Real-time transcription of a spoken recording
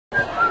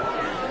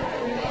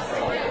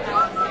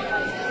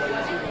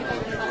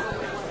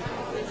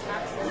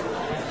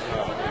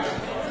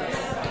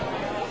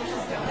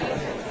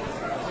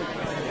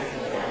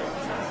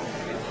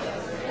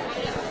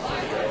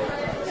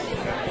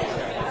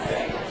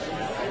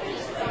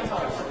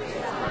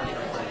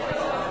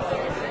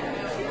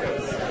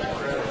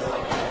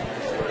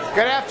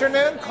Good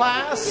afternoon,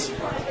 class.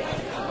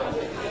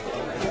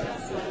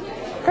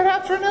 Good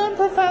afternoon,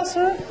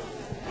 Professor.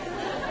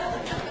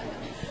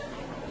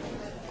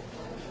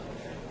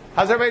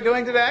 How's everybody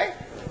doing today?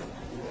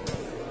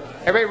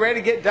 Everybody ready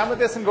to get done with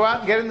this and go out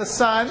and get in the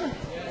sun?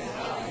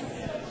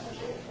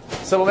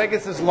 So we'll make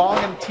this as long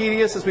and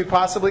tedious as we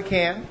possibly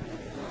can.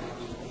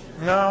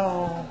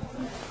 No.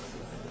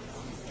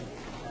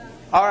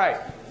 All right.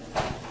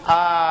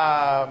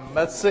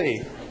 Let's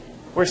see.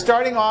 We're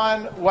starting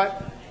on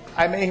what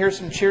I may hear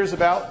some cheers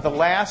about, the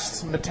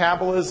last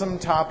metabolism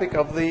topic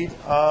of the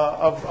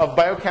of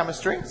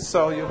biochemistry.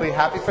 So you'll be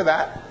happy for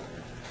that.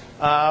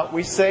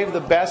 We save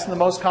the best and the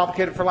most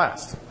complicated for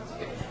last.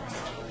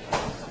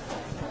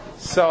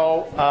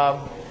 So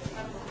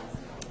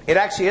it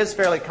actually is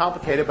fairly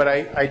complicated, but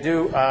I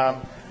do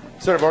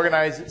sort of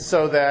organize it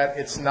so that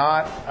it's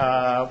not,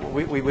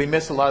 we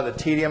miss a lot of the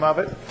tedium of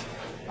it.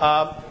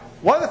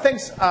 One of the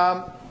things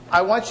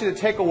I want you to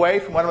take away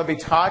from what I'm going to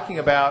be talking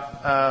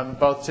about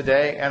both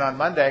today and on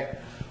Monday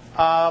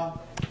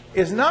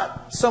is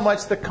not so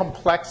much the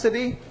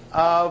complexity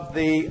of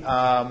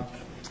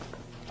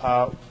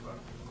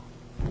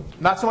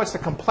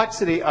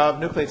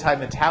nucleotide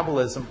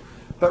metabolism,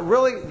 but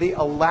really the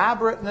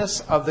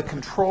elaborateness of the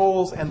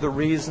controls and the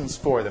reasons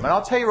for them. And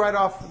I'll tell you right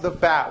off the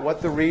bat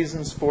what the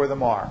reasons for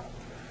them are.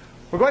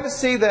 We're going to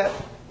see that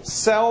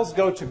cells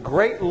go to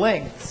great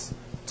lengths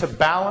to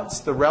balance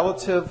the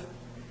relative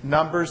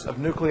numbers of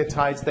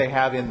nucleotides they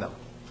have in them.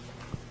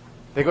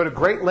 They go to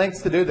great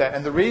lengths to do that.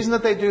 And the reason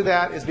that they do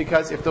that is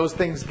because if those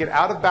things get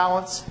out of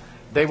balance,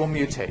 they will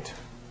mutate.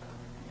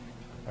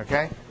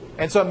 Okay?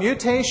 And so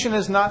mutation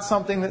is not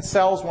something that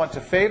cells want to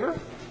favor.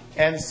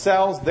 And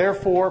cells,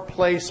 therefore,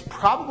 place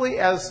probably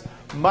as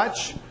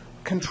much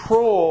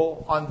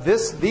control on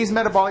these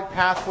metabolic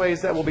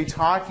pathways that we'll be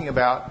talking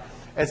about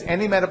as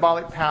any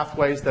metabolic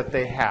pathways that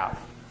they have.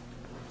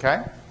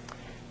 Okay?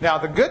 Now,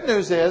 the good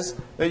news is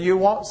that you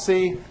won't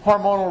see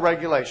hormonal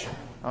regulation.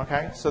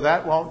 Okay? So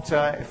that won't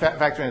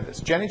factor into this.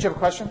 Jenny, do you have a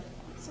question?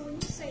 So when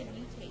you say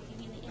mutate,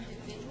 do you mean the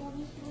individual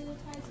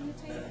nucleotides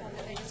mutate, or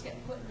do they just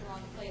get put in the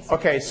wrong place?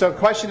 Okay, so the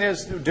question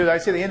is, do I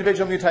say the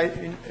individual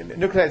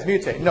nucleotides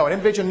mutate? No, an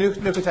individual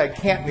nucleotide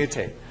can't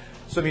mutate.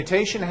 So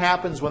mutation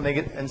happens when they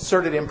get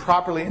inserted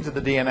improperly into the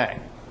DNA.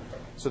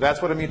 So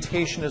that's what a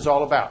mutation is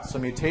all about. So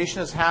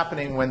mutation is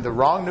happening when the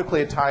wrong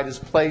nucleotide is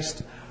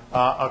placed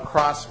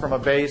across from a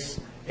base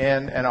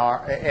in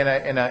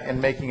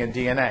making a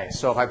DNA.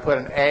 So if I put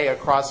an A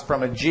across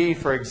from a G,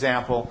 for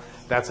example,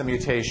 that's a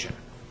mutation.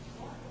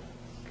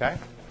 Okay?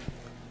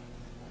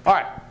 All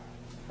right.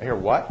 I hear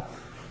what?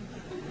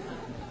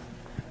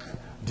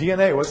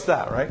 DNA, what's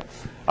that, right?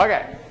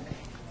 Okay.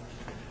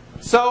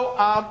 So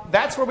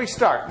that's where we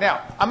start.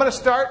 Now, I'm going to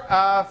start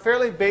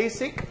fairly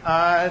basic,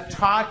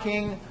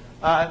 talking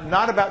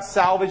not about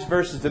salvage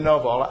versus de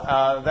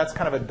novo. That's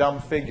kind of a dumb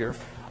figure.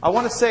 I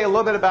want to say a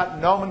little bit about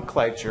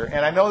nomenclature.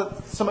 And I know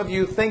that some of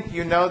you think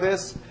you know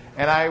this,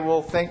 and I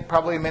will think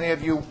probably many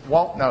of you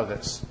won't know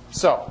this.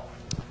 So,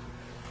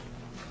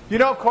 you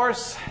know, of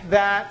course,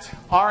 that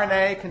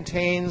RNA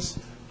contains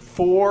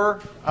 4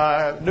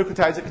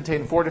 nucleotides that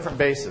contain 4 different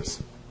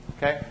bases.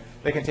 Okay?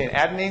 They contain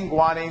adenine,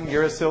 guanine,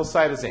 uracil,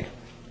 cytosine,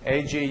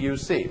 A, G, U,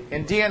 C.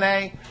 In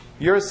DNA,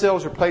 uracil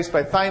is replaced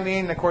by thymine.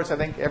 And of course, I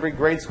think every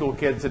grade school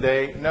kid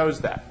today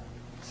knows that.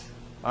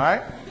 All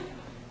right?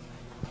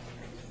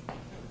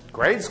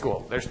 Grade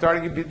school. They're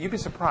starting. You'd be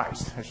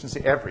surprised. I shouldn't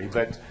say every,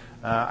 but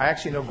I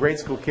actually know grade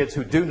school kids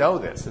who do know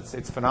this.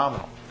 It's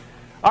phenomenal.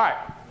 All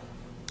right.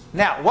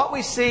 Now, what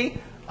we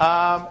see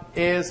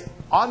is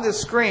on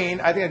this screen,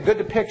 I think, a good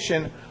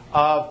depiction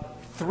of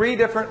 3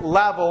 different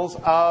levels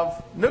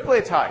of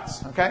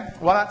nucleotides. Okay?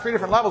 Well, not 3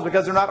 different levels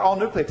because they're not all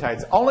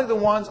nucleotides. Only the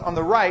ones on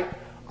the right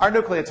are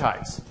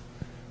nucleotides.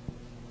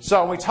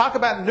 So when we talk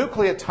about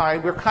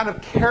nucleotide, we're kind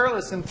of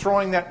careless in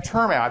throwing that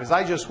term out, as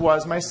I just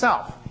was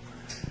myself.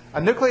 A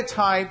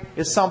nucleotide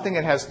is something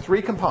that has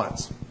 3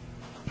 components.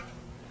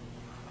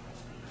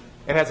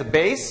 It has a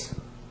base,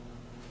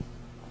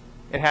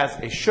 it has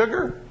a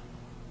sugar,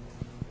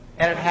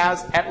 and it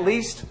has at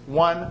least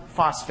 1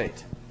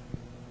 phosphate.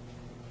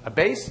 A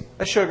base,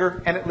 a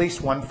sugar, and at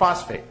least 1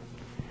 phosphate.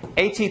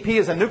 ATP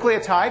is a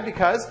nucleotide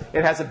because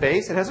it has a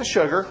base, it has a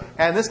sugar,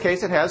 and in this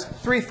case it has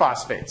 3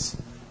 phosphates.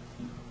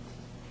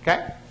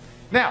 Okay?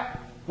 Now,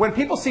 when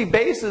people see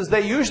bases,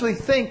 they usually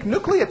think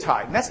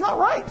nucleotide, and that's not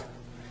right.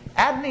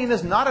 Adenine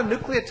is not a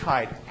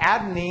nucleotide.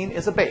 Adenine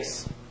is a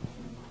base.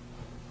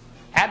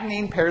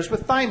 Adenine pairs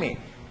with thymine.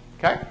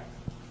 Okay?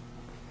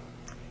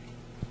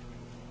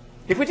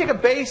 If we take a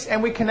base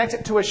and we connect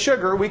it to a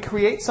sugar, we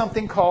create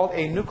something called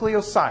a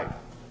nucleoside.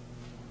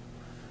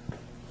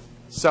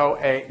 So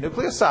a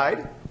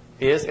nucleoside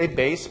is a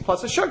base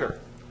plus a sugar.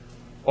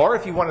 Or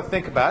if you want to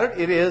think about it,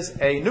 it is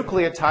a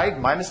nucleotide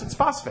minus its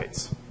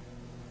phosphates.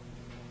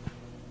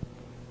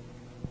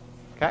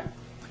 Okay?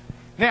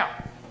 Now,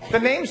 the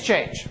names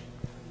change.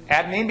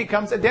 Adenine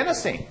becomes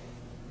adenosine.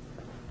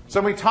 So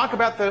when we talk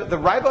about the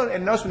ribo,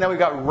 and notice now we've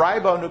got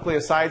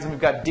ribonucleosides and we've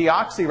got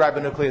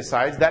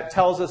deoxyribonucleosides. That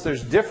tells us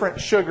there's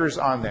different sugars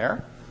on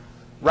there.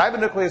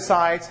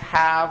 Ribonucleosides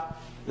have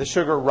the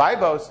sugar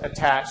ribose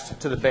attached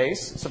to the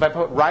base. So if I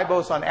put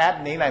ribose on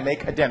adenine, I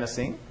make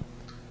adenosine.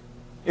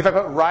 If I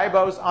put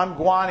ribose on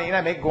guanine,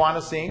 I make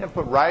guanosine. If I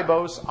put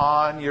ribose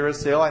on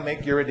uracil, I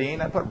make uridine.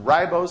 I put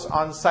ribose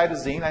on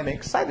cytosine, I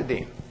make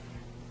cytidine.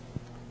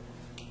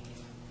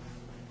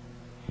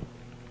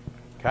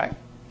 Okay?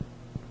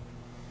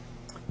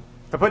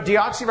 If I put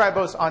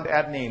deoxyribose onto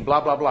adenine,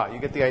 blah, blah, blah, you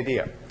get the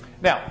idea.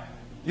 Now,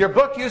 your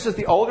book uses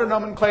the older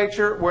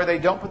nomenclature where they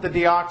don't put the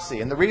deoxy.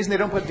 And the reason they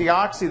don't put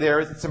deoxy there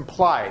is it's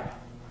implied.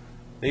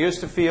 They used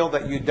to feel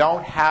that you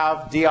don't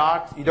have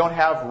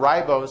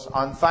ribose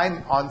on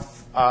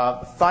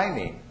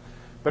thymine.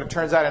 But it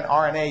turns out in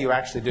RNA you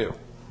actually do.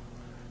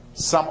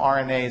 Some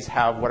RNAs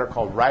have what are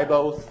called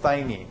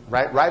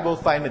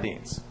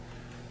ribothymidines.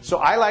 So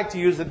I like to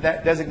use the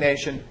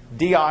designation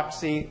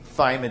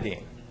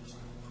deoxythymidine.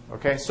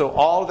 Okay, so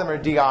all of them are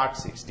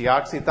deoxys.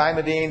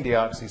 Deoxythymidine,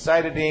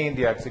 deoxycytidine,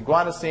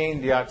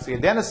 deoxyguanosine,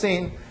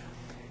 deoxyadenosine.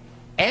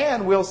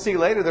 And we'll see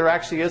later there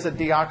actually is a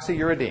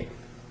deoxyuridine.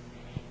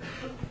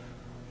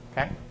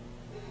 Okay?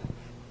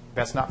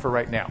 That's not for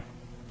right now.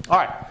 All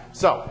right,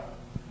 so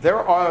there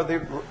are the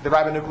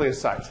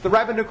ribonucleosides. The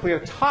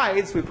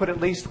ribonucleotides, we put at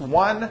least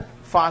one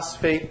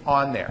phosphate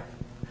on there.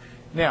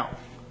 Now,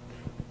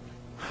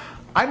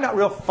 I'm not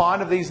real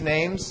fond of these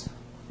names.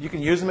 You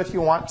can use them if you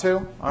want to,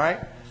 all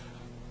right?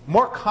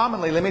 More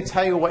commonly, let me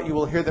tell you what you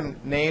will hear them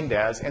named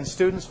as, and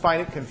students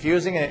find it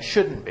confusing, and it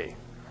shouldn't be.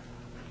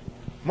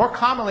 More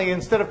commonly,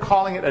 instead of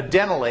calling it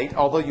adenylate,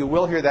 although you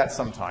will hear that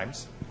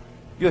sometimes,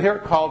 you'll hear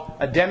it called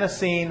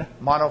adenosine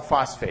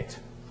monophosphate.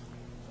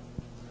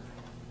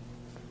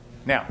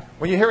 Now,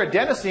 when you hear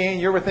adenosine,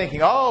 you're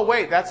thinking, oh,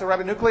 wait, that's a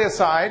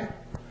ribonucleoside.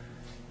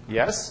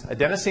 Yes,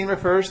 adenosine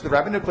refers to the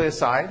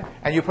ribonucleoside,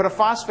 and you put a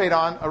phosphate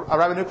on a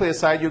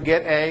ribonucleoside, you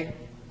get a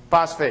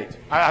phosphate,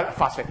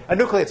 a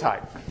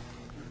nucleotide.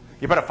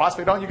 You put a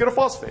phosphate on, you get a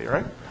phosphate,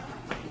 right?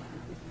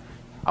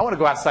 I want to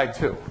go outside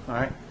too, all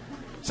right?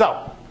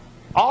 So,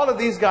 all of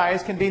these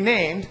guys can be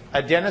named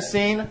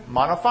adenosine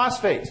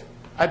monophosphate,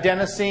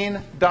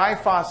 adenosine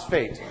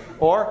diphosphate,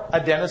 or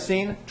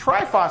adenosine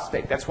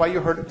triphosphate. That's why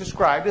you heard it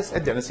described as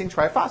adenosine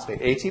triphosphate,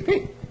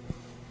 ATP.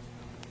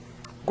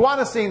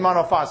 Guanosine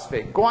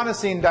monophosphate,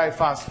 guanosine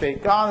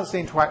diphosphate,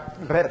 guanosine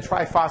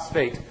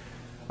triphosphate, all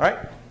right?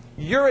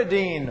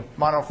 Uridine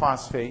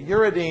monophosphate,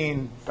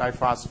 uridine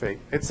diphosphate,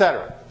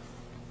 etc.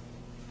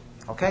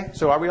 Okay,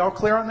 so are we all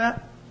clear on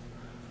that?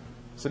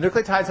 So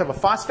nucleotides have a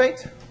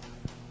phosphate,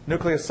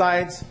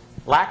 nucleosides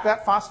lack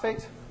that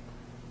phosphate,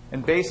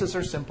 and bases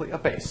are simply a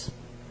base.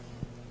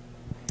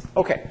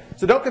 Okay,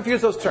 so don't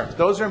confuse those terms.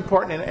 Those are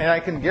important, and I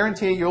can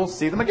guarantee you'll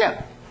see them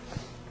again.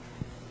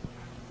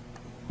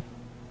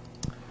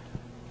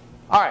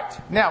 All right,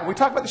 now we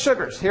talk about the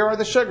sugars. Here are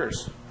the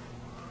sugars.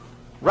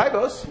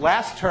 Ribose,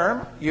 last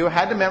term, you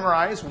had to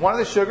memorize. One of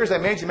the sugars I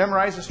made you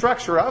memorize the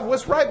structure of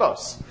was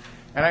ribose.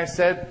 And I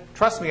said,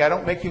 trust me, I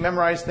don't make you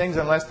memorize things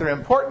unless they're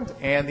important.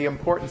 And the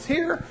importance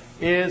here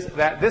is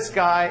that this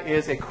guy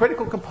is a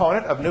critical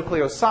component of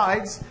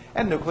nucleosides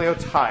and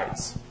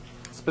nucleotides,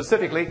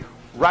 specifically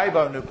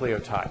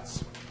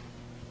ribonucleotides.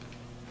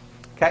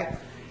 Okay?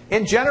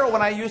 In general,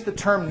 when I use the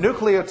term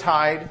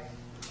nucleotide,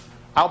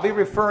 I'll be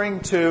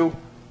referring to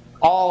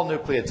all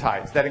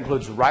nucleotides. That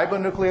includes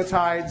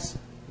ribonucleotides,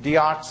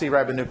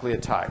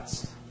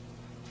 deoxyribonucleotides.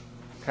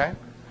 Okay?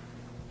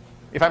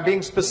 If I'm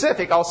being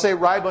specific, I'll say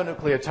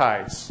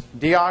ribonucleotides,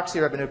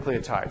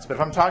 deoxyribonucleotides. But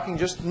if I'm talking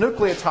just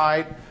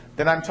nucleotide,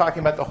 then I'm talking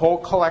about the whole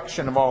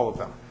collection of all of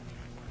them.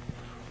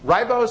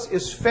 Ribose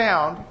is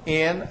found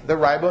in the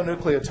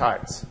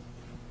ribonucleotides.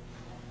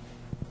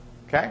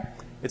 Okay?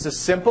 It's a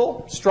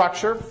simple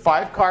structure,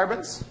 5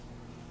 carbons.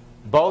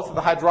 Both of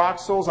the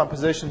hydroxyls on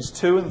positions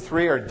 2 and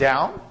 3 are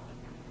down.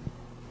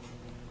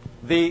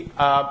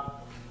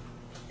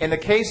 In the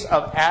case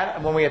of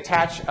when we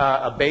attach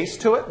a base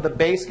to it, the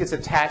base gets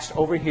attached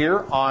over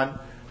here on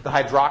the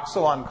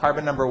hydroxyl on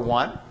carbon number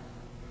 1.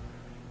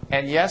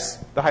 And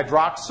yes, the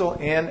hydroxyl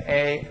in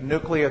a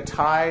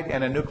nucleotide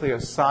and a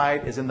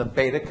nucleoside is in the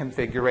beta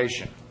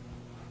configuration.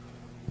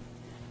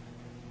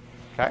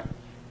 Okay?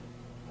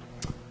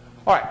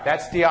 All right,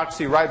 that's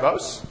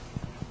deoxyribose.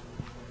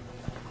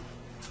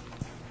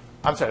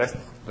 I'm sorry,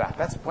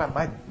 that's why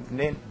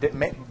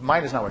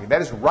mine is not working.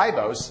 That is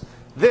ribose.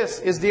 This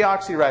is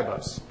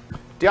deoxyribose.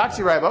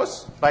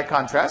 Deoxyribose, by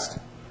contrast,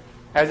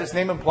 as its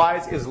name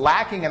implies, is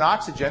lacking in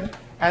oxygen,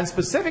 and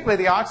specifically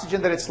the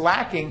oxygen that it's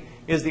lacking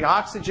is the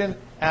oxygen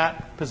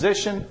at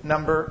position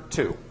number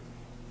 2.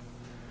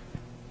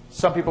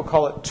 Some people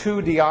call it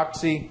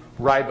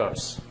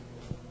 2-deoxyribose.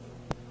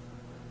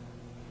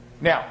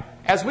 Now,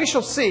 as we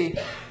shall see,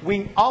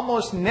 we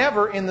almost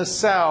never in the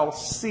cell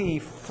see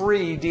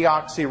free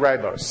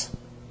deoxyribose.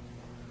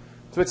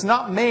 So it's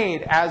not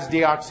made as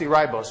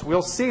deoxyribose.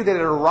 We'll see that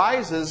it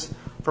arises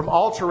from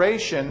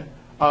alteration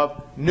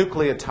of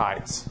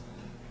nucleotides.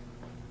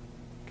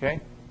 Okay?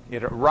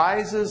 It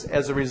arises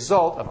as a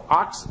result of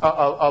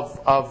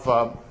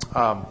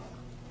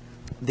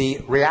the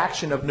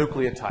reaction of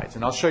nucleotides.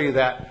 And I'll show you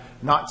that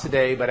not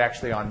today, but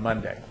actually on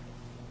Monday.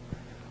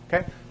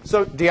 Okay?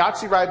 So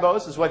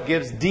deoxyribose is what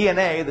gives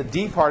DNA the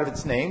D part of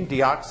its name,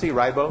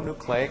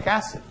 deoxyribonucleic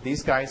acid.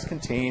 These guys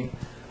contain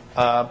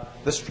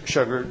the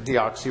sugar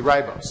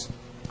deoxyribose.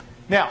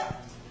 Now,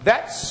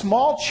 that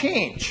small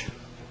change,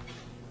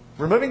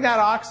 removing that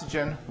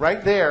oxygen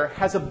right there,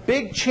 has a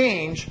big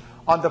change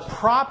on the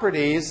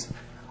properties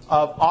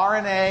of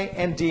RNA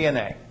and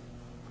DNA.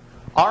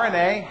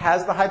 RNA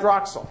has the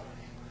hydroxyl.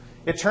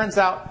 It turns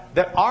out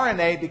that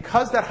RNA,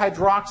 because that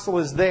hydroxyl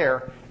is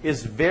there,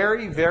 is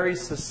very, very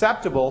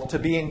susceptible to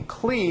being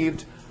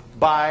cleaved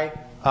by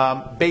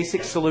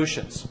basic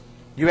solutions.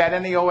 You add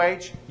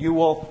NaOH, you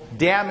will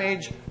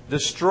damage,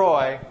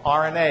 destroy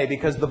RNA,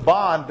 because the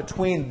bond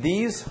between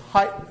these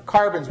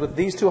carbons with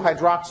these two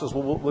hydroxyls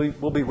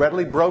will be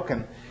readily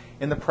broken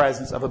in the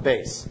presence of a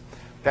base.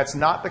 That's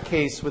not the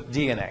case with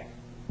DNA.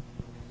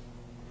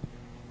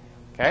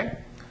 Okay?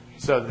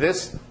 So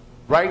this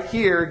right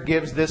here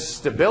gives this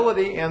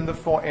stability in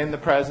the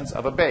presence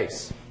of a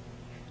base.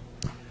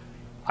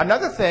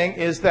 Another thing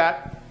is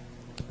that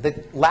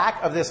the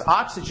lack of this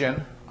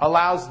oxygen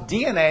allows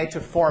DNA to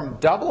form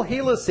double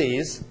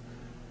helices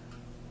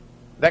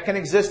that can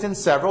exist in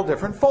several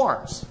different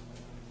forms.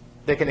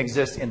 They can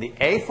exist in the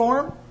A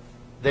form,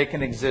 they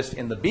can exist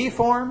in the B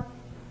form,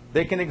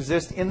 they can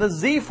exist in the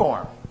Z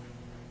form.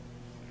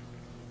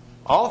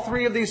 All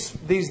three of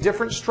these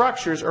different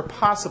structures are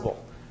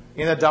possible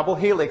in a double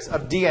helix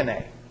of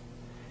DNA.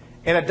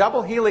 In a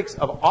double helix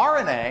of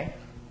RNA,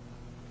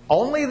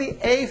 only the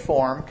A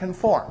form can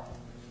form.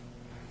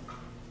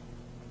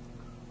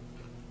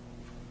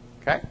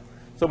 Okay?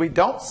 So we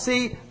don't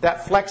see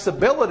that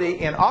flexibility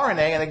in RNA,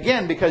 and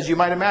again, because you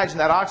might imagine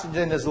that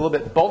oxygen is a little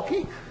bit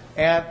bulky,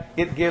 and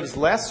it gives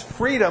less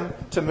freedom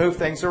to move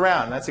things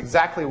around. That's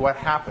exactly what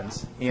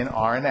happens in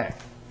RNA.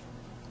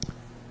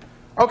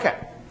 Okay,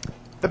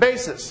 the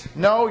bases.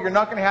 No, you're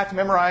not going to have to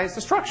memorize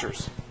the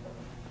structures.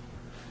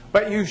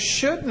 But you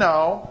should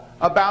know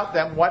about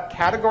them, what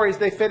categories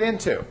they fit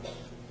into.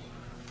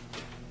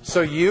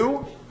 So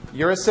U,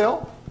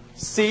 uracil,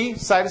 C,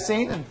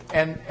 cytosine,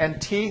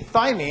 and T,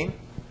 thymine.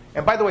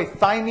 And by the way,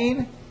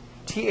 thymine,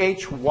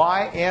 T-H-Y-M-I-N-E,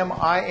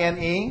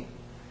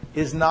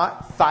 is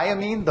not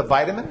thiamine, the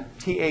vitamin,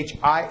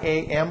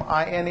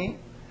 T-H-I-A-M-I-N-E.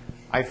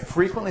 I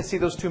frequently see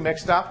those two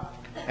mixed up,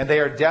 and they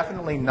are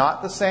definitely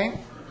not the same.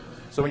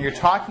 So when you're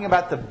talking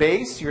about the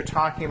base, you're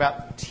talking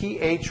about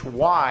T-H-Y-M-I-N-E.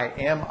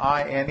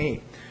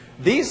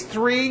 These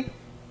three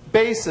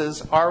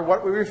bases are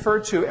what we refer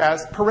to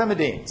as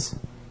pyrimidines.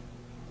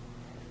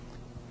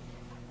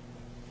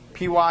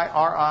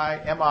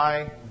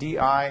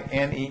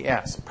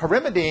 P-Y-R-I-M-I-D-I-N-E-S.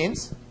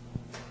 Pyrimidines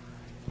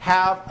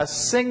have a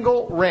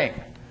single ring.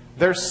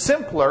 They're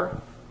simpler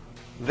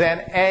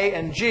than A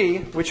and G,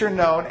 which are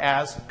known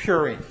as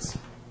purines.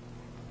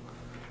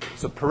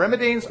 So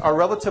pyrimidines are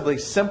relatively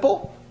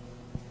simple,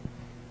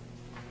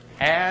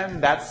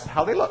 and that's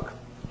how they look.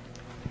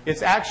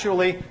 It's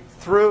actually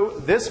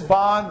through this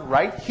bond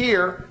right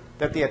here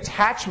that the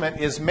attachment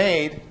is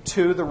made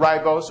to the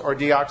ribose or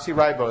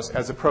deoxyribose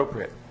as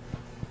appropriate.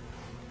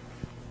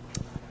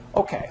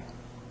 Okay.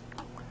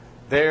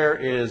 There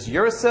is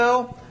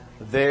uracil.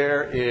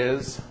 There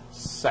is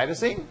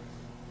cytosine.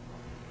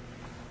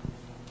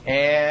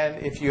 And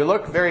if you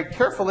look very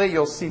carefully,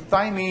 you'll see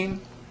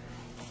thymine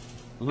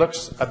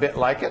looks a bit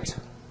like it.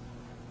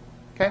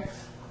 Okay?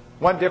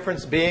 One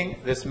difference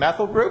being this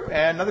methyl group,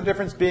 and another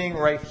difference being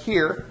right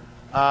here.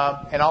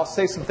 And I'll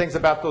say some things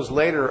about those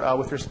later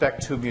with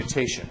respect to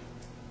mutation.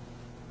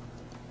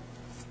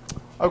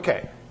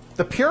 Okay.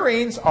 The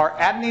purines are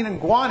adenine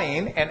and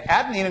guanine, and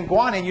adenine and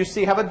guanine, you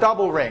see, have a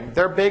double ring.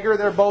 They're bigger,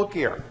 they're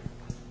bulkier.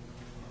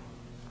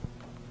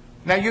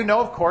 Now you know,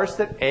 of course,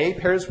 that A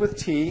pairs with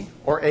T,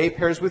 or A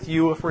pairs with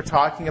U if we're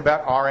talking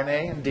about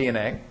RNA and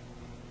DNA.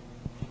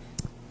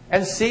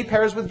 And C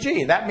pairs with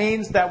G. That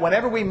means that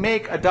whenever we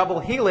make a double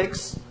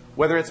helix,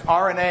 whether it's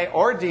RNA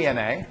or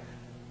DNA,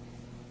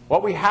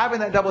 what we have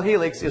in that double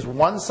helix is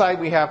one side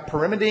we have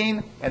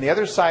pyrimidine, and the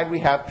other side we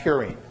have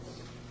purine.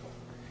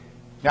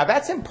 Now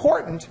that's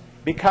important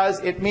because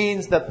it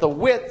means that the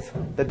width,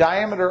 the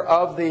diameter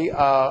of the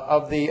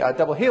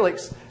double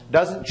helix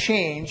doesn't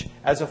change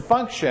as a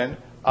function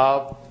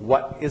of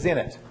what is in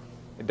it.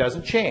 It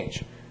doesn't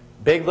change.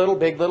 Big, little,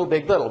 big, little,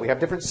 big, little. We have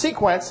different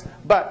sequence,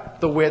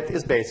 but the width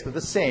is basically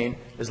the same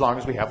as long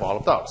as we have all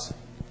of those.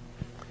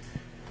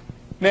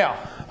 Now,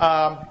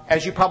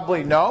 as you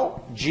probably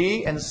know,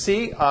 G and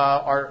C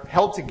are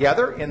held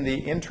together in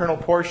the internal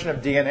portion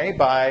of DNA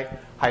by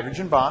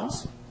hydrogen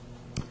bonds.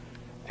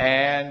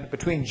 And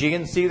between G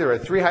and C, there are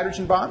 3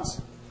 hydrogen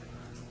bonds.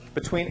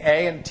 Between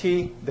A and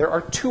T, there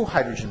are 2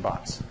 hydrogen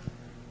bonds.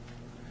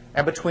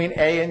 And between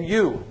A and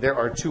U, there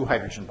are 2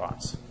 hydrogen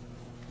bonds.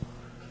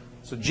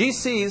 So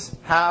GCs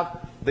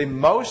have the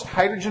most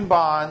hydrogen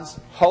bonds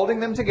holding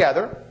them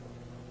together,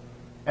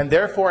 and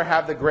therefore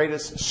have the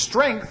greatest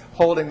strength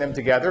holding them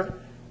together,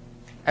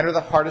 and are the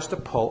hardest to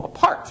pull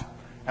apart.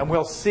 And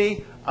we'll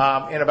see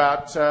in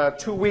about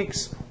 2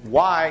 weeks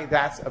why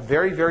that's a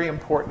very, very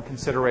important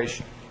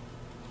consideration.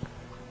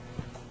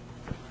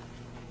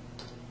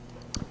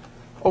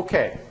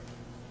 Okay.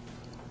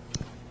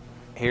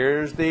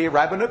 Here's the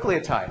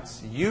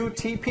ribonucleotides,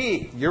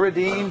 UTP,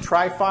 uridine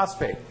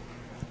triphosphate.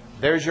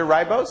 There's your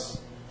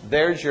ribose,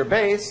 there's your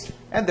base,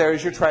 and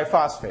there's your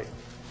triphosphate.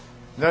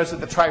 Notice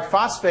that the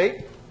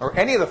triphosphate, or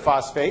any of the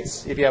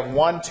phosphates, if you have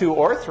 1, 2,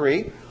 or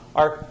 3,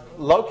 are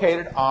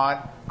located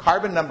on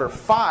carbon number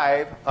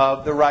 5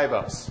 of the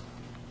ribose,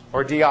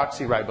 or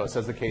deoxyribose,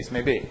 as the case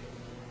may be.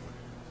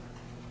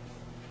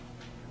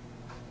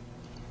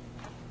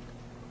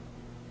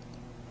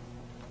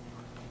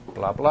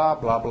 Blah, blah,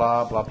 blah,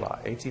 blah, blah, blah.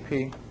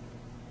 ATP,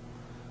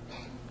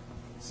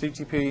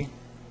 CTP,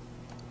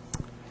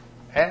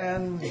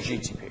 and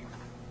GTP.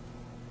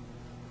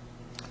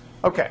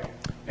 Okay,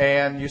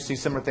 and you see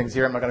similar things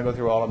here. I'm not going to go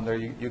through all of them there.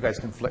 You guys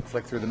can flick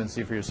through them and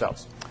see for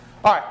yourselves.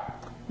 All right,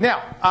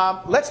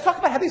 now let's talk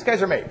about how these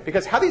guys are made.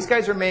 Because how these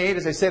guys are made,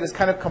 as I said, is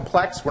kind of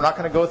complex. We're not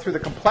going to go through the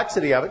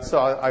complexity of it, so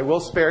I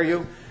will spare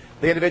you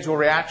the individual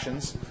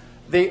reactions.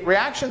 The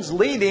reactions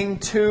leading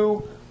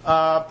to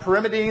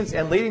pyrimidines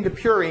and leading to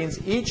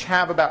purines each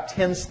have about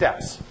 10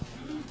 steps.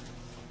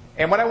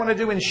 And what I want to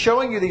do in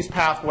showing you these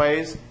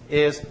pathways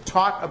is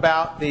talk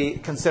about the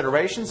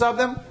considerations of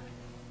them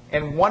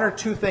and 1 or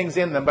 2 things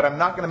in them, but I'm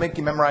not going to make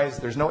you memorize.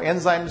 There's no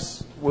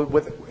enzymes,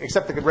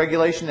 except the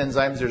regulation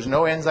enzymes. There's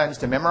no enzymes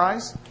to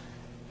memorize,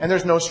 and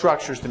there's no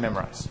structures to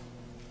memorize.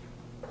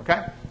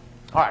 Okay?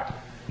 All right.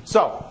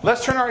 So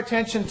let's turn our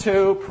attention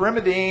to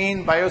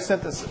pyrimidine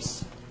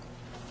biosynthesis.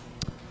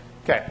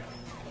 Okay.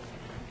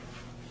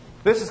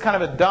 This is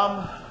kind of a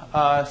dumb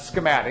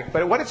schematic,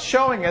 but what it's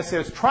showing us,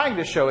 it's trying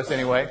to show us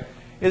anyway,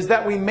 is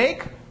that we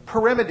make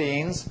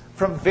pyrimidines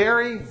from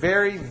very,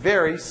 very,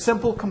 very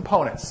simple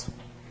components.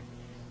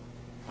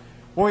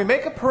 When we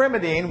make a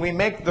pyrimidine, we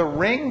make the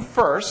ring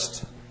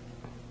first.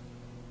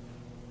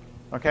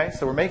 Okay,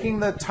 so we're making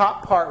the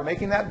top part, we're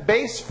making that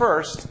base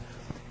first,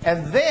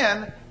 and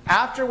then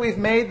after we've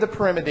made the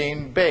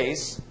pyrimidine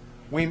base,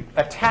 we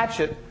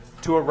attach it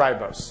to a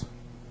ribose.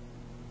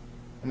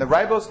 And the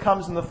ribose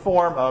comes in the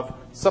form of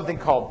something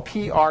called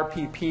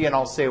PRPP, and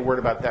I'll say a word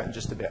about that in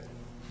just a bit.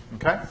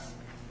 Okay?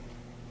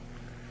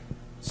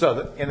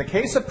 So in the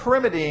case of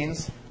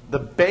pyrimidines, the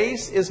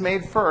base is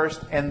made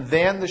first, and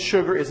then the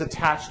sugar is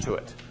attached to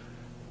it.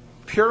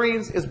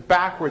 Purines is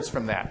backwards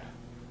from that.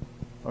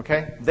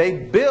 Okay? They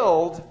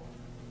build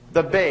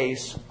the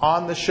base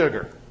on the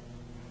sugar.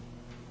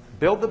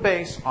 Build the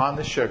base on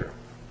the sugar.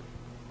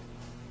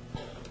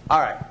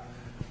 All right.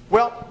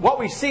 Well, what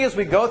we see as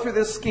we go through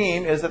this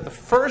scheme is that the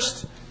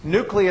first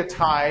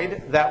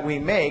nucleotide that we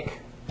make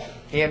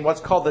in what's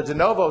called the de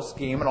novo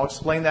scheme, and I'll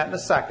explain that in a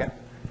second,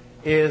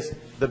 is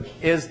the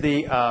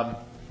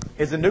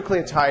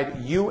nucleotide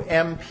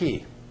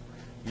UMP,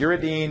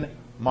 uridine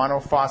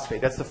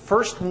monophosphate. That's the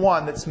first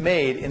one that's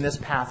made in this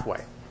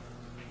pathway.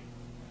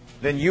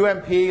 Then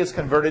UMP is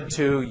converted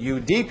to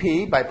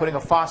UDP by putting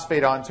a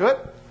phosphate onto it,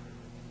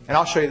 and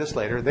I'll show you this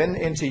later. Then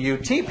into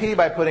UTP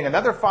by putting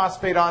another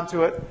phosphate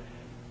onto it,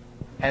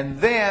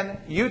 and then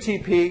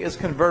UTP is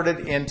converted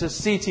into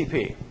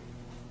CTP.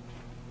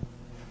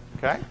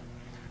 Okay?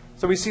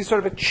 So we see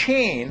sort of a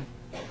chain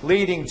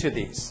leading to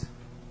these.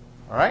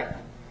 All right?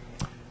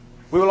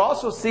 We will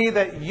also see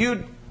that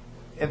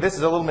and this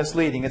is a little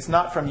misleading, it's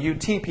not from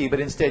UTP, but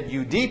instead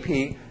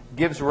UDP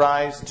gives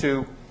rise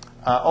to,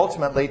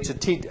 ultimately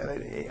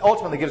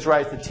gives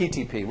rise to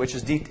TTP, which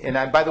is,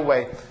 and by the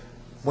way,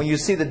 when you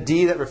see the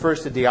D that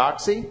refers to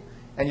deoxy,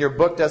 and your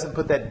book doesn't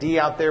put that D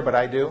out there, but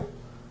I do.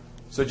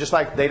 So just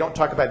like they don't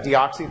talk about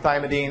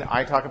deoxythymidine,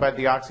 I talk about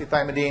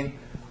deoxythymidine,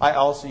 I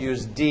also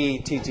use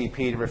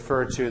DTTP to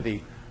refer to the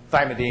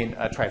thymidine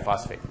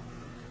triphosphate.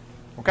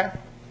 Okay?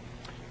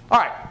 All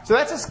right, so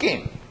that's a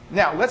scheme.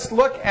 Now, let's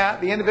look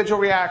at the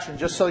individual reaction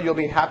just so you'll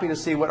be happy to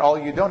see what all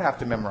you don't have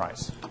to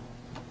memorize.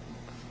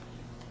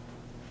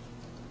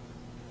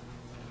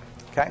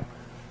 Okay?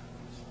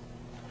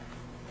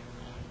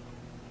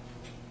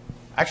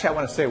 Actually, I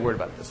want to say a word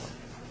about this one.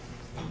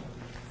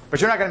 But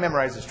you're not going to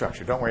memorize the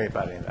structure. Don't worry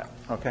about any of that.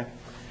 Okay?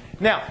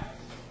 Now,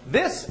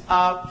 this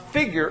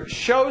figure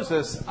shows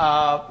us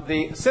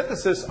the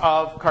synthesis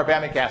of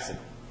carbamic acid.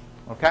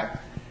 Okay?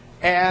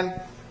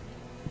 And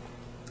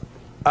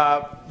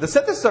the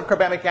synthesis of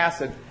carbamic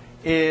acid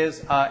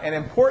is an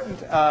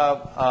important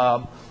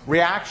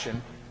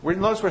reaction.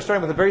 Notice we're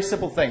starting with a very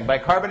simple thing.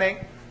 Bicarbonate,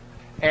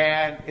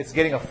 and it's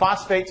getting a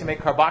phosphate to make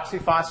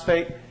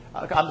carboxyphosphate.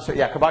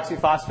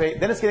 Carboxyphosphate.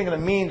 Then it's getting an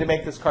amine to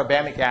make this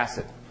carbamic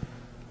acid.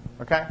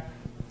 Okay?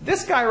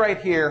 This guy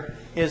right here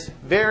is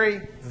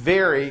very,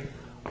 very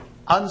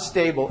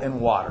unstable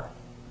in water.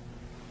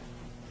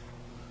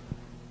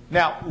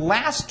 Now,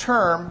 last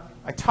term,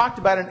 I talked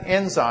about an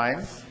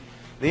enzyme.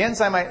 The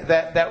enzyme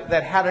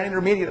that had an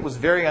intermediate that was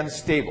very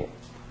unstable.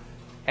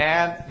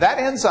 And that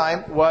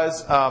enzyme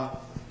was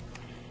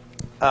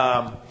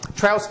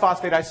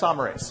triphosphate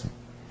isomerase.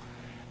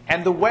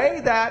 And the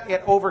way that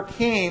it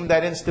overcame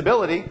that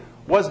instability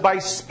was by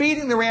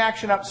speeding the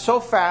reaction up so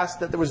fast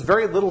that there was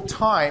very little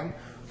time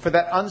for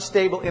that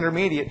unstable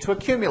intermediate to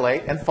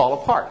accumulate and fall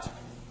apart.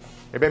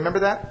 Everybody remember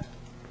that?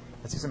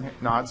 Let's see some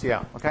nods.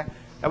 Yeah. Okay.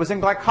 That was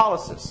in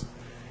glycolysis.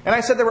 And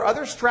I said there were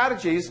other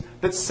strategies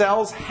that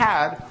cells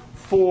had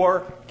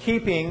for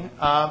keeping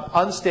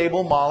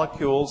unstable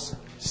molecules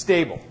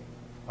stable.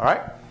 All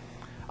right?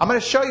 I'm going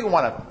to show you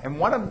one of them.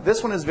 And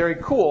this one is very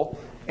cool.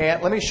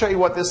 And let me show you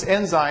what this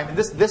enzyme, and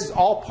this is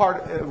all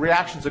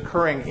reactions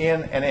occurring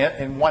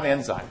in one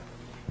enzyme.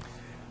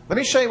 Let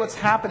me show you what's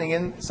happening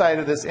inside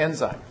of this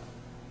enzyme.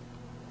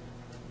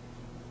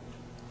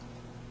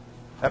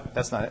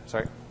 That's not it,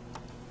 sorry.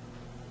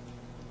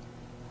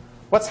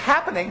 What's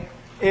happening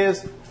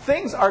is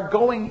things are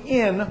going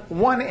in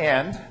one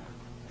end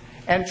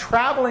and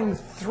traveling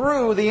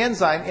through the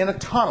enzyme in a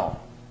tunnel.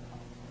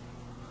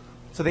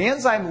 So the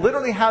enzyme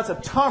literally has a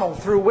tunnel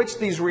through which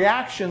these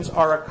reactions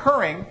are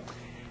occurring.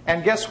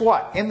 And guess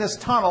what? In this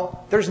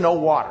tunnel, there's no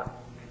water.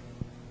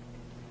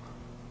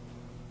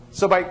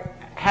 So by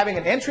having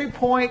an entry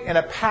point and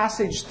a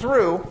passage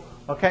through,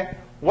 okay,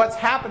 what's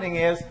happening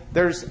is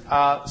there's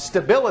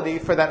stability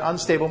for that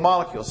unstable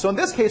molecule. So in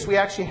this case, we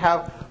actually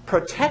have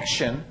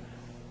protection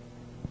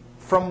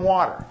from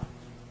water.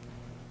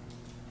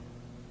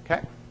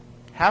 Okay?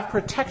 Have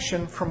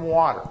protection from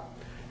water.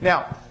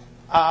 Now,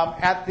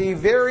 at the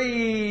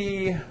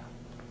very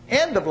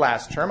end of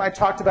last term, I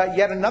talked about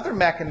yet another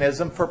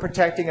mechanism for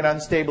protecting an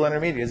unstable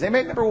intermediate. Does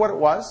anybody remember what it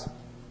was?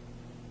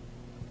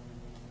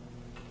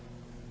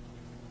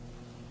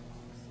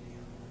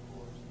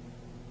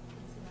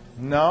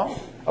 No?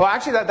 Oh,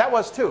 actually, that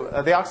was too.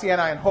 The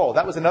oxyanion hole.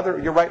 That was another.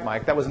 You're right,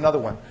 Mike. That was another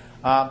one.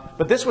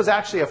 But this was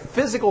actually a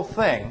physical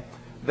thing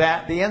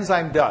that the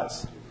enzyme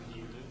does.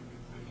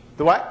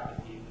 The what?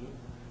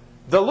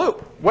 The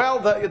loop. Well,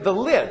 the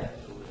lid.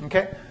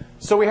 Okay?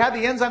 So we had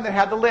the enzyme that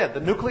had the lid.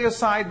 The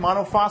nucleoside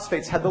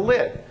monophosphates had the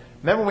lid.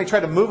 Remember when we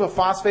tried to move a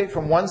phosphate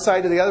from one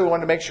side to the other, we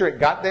wanted to make sure it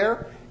got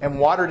there and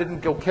water didn't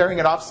go carrying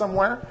it off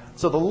somewhere?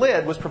 So the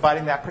lid was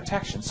providing that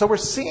protection. So we're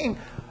seeing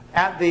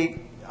at the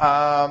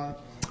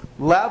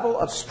level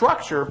of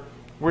structure,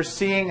 we're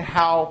seeing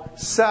how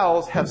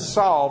cells have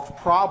solved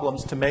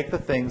problems to make the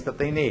things that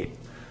they need.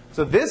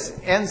 So this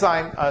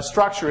enzyme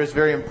structure is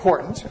very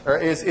important, or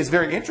is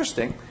very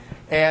interesting.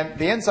 And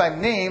the enzyme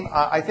name,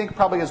 I think,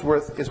 probably is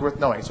worth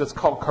knowing. So it's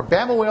called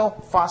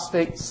carbamyl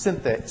phosphate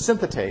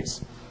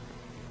synthetase.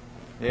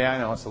 Yeah, I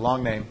know, it's a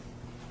long name.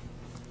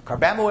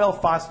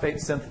 Carbamyl phosphate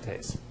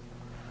synthetase.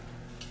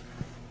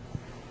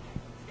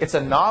 It's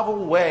a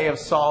novel way of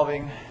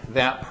solving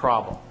that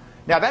problem.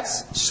 Now,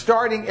 that's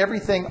starting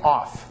everything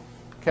off.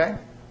 Okay?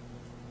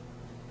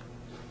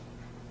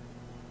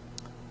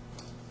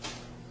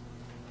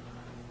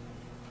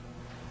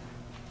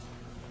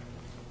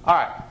 All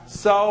right,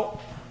 so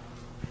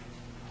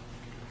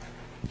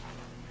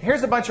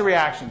here's a bunch of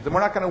reactions, and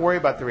we're not going to worry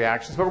about the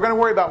reactions, but we're going to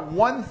worry about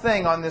one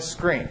thing on this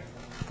screen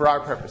for our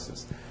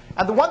purposes.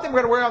 And the one thing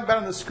we're going to worry about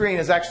on the screen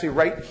is actually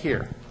right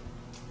here.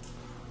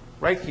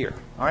 Right here,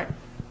 all right?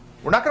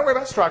 We're not going to worry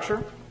about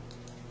structure.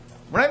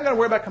 We're not even going to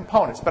worry about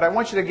components, but I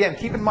want you to, again,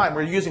 keep in mind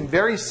we're using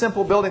very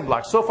simple building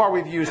blocks. So far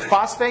we've used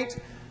phosphate,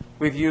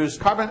 we've used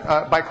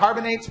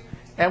bicarbonate,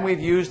 and we've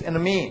used an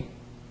amine.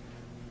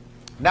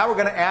 Now we're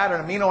going to add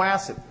an amino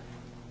acid.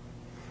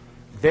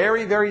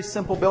 Very, very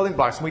simple building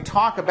blocks. And we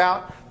talk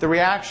about the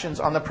reactions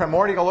on the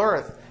primordial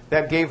Earth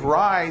that gave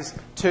rise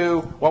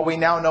to what we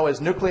now know as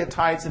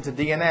nucleotides into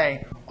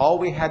DNA. All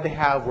we had to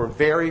have were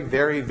very,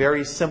 very,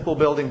 very simple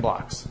building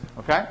blocks.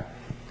 Okay?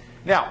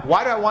 Now,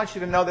 why do I want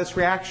you to know this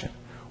reaction?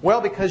 Well,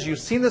 because you've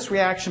seen this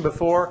reaction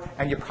before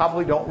and you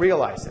probably don't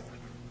realize it.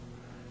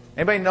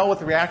 Anybody know what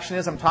the reaction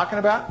is I'm talking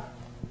about?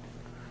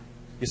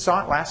 You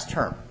saw it last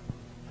term.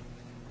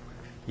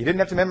 You didn't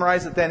have to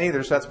memorize it then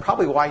either, so that's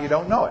probably why you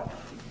don't know it.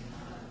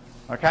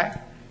 Okay?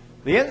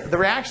 The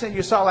reaction that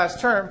you saw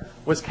last term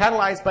was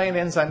catalyzed by an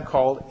enzyme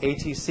called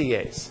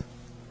ATCase.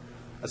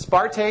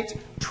 Aspartate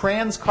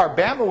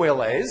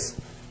transcarbamylase,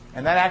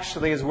 and that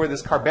actually is where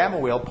this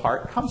carbamyl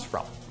part comes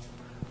from.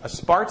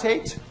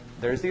 Aspartate,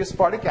 there's the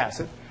aspartic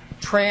acid,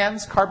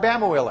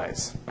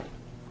 transcarbamylase.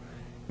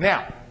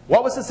 Now,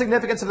 what was the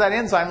significance of that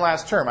enzyme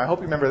last term? I hope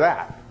you remember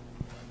that.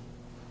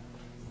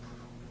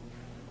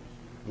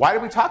 Why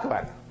did we talk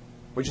about it?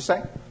 What'd you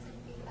say?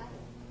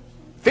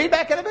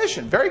 Feedback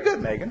inhibition. Very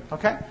good, Megan.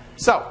 Okay.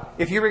 So,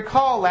 if you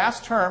recall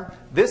last term,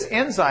 this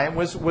enzyme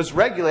was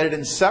regulated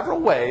in several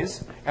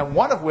ways, and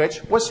one of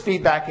which was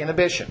feedback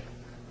inhibition.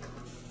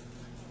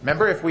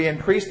 Remember, if we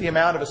increased the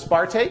amount of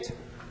aspartate,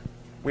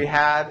 we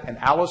had an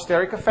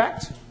allosteric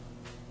effect.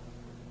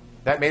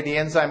 That made the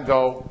enzyme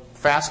go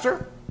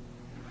faster.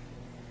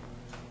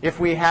 If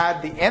we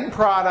had the end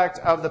product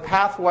of the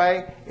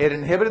pathway, it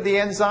inhibited the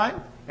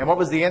enzyme. And what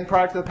was the end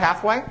product of the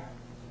pathway?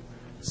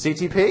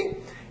 CTP.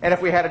 And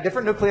if we had a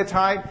different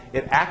nucleotide,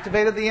 it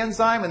activated the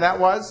enzyme, and that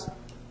was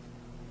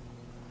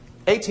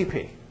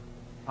ATP.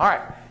 All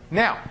right.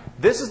 Now,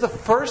 this is the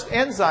first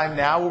enzyme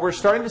now where we're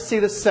starting to see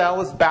the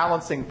cell is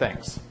balancing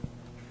things.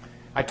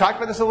 I talked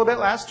about this a little bit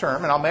last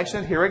term, and I'll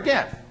mention it here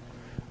again.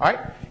 All right?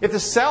 If the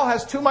cell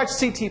has too much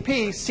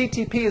CTP,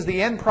 CTP is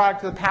the end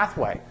product of the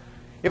pathway.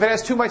 If it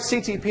has too much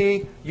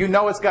CTP, you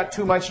know it's got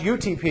too much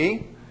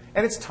UTP,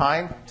 and it's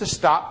time to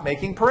stop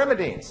making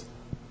pyrimidines.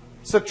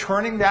 So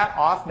turning that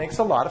off makes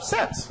a lot of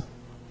sense.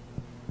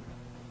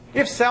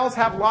 If cells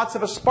have lots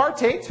of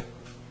aspartate,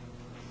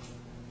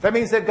 that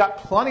means they've got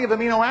plenty of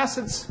amino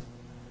acids.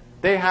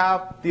 They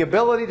have the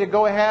ability to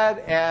go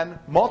ahead and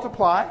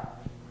multiply.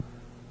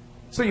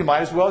 So you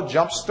might as well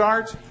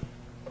jumpstart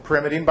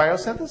pyrimidine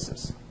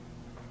biosynthesis.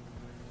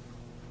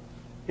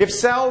 If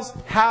cells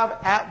have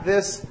at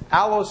this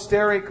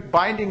allosteric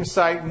binding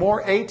site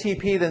more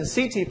ATP than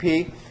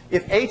CTP,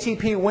 if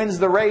ATP wins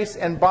the race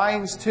and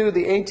binds to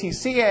the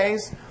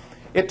ATCase,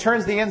 it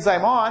turns the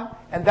enzyme on,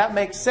 and that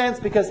makes sense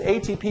because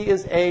ATP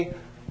is a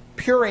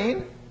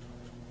purine,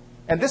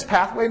 and this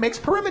pathway makes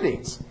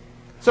pyrimidines.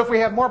 So if we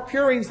have more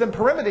purines than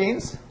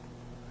pyrimidines,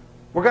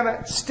 we're going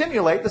to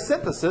stimulate the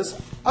synthesis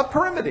of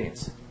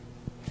pyrimidines.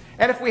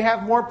 And if we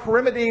have more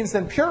pyrimidines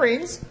than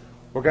purines,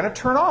 we're going to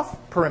turn off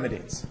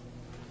pyrimidines.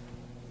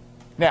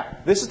 Now,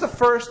 this is the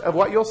first of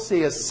what you'll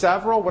see as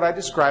several what I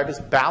describe as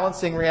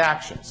balancing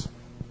reactions.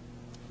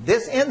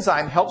 This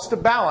enzyme helps to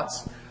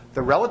balance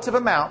the relative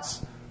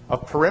amounts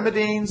of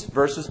pyrimidines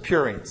versus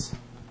purines.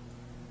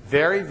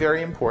 Very,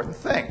 very important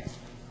thing.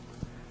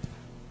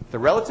 The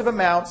relative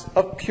amounts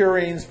of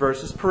purines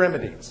versus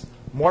pyrimidines.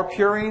 More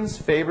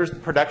purines favors the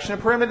production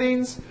of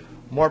pyrimidines.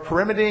 More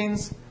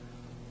pyrimidines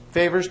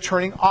favors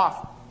turning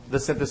off the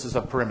synthesis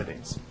of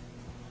pyrimidines.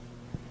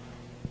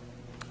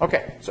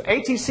 Okay, so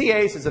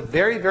ATCase is a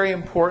very, very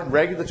important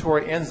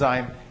regulatory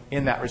enzyme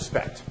in that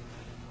respect.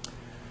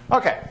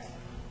 Okay,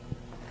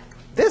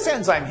 this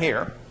enzyme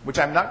here, which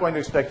I'm not going to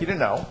expect you to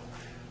know,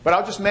 but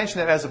I'll just mention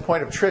it as a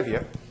point of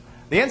trivia.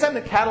 The enzyme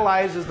that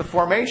catalyzes the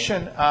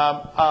formation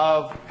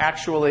of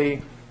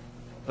actually,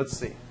 let's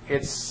see,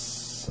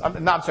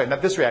 I'm sorry,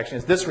 not this reaction,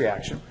 it's this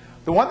reaction.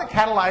 The one that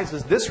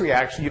catalyzes this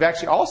reaction you've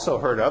actually also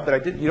heard of,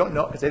 but you don't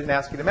know because I didn't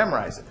ask you to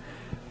memorize it.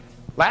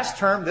 Last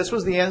term, this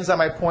was the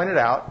enzyme I pointed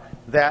out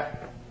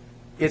that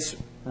its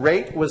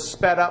rate was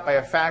sped up by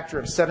a factor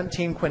of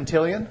 17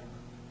 quintillion.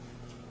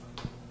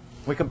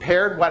 We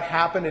compared what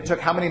happened. It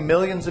took how many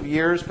millions of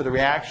years for the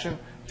reaction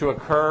to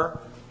occur,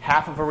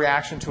 half of a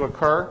reaction to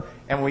occur,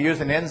 and we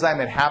used an enzyme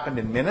that happened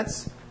in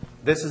minutes.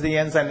 This is the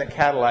enzyme that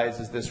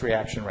catalyzes this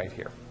reaction right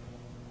here.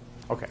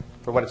 Okay,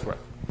 for what it's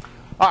worth.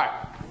 All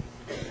right.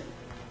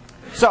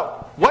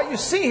 So what you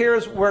see here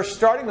is we're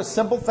starting with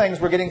simple things.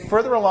 We're getting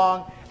further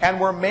along, and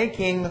we're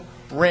making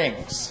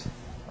rings.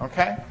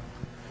 Okay?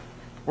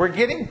 We're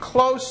getting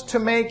close to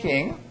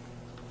making,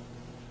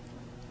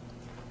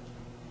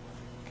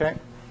 okay?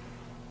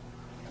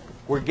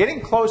 We're getting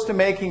close to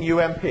making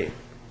UMP.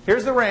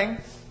 Here's the ring.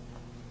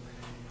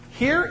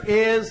 Here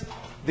is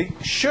the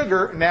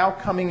sugar now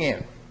coming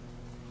in.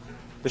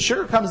 The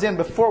sugar comes in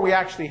before we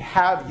actually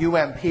have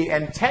UMP,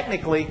 and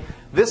technically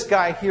this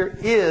guy here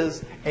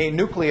is a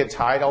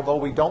nucleotide, although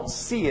we don't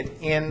see it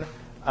in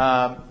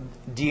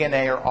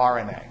DNA or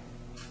RNA.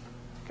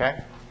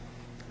 Okay?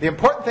 The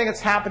important thing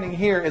that's happening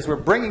here is we're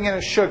bringing in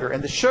a sugar,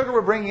 and the sugar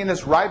we're bringing in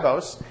is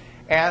ribose,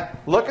 and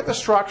look at the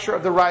structure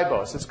of the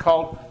ribose. It's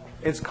called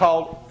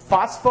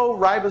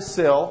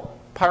phosphoribosyl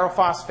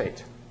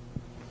pyrophosphate.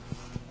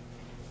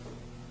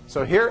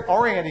 So here,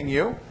 orienting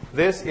you,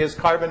 this is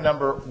carbon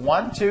number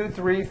 1, 2,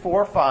 3,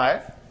 4,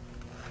 5.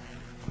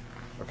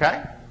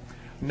 Okay?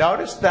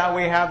 Notice that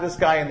we have this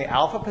guy in the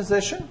alpha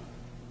position,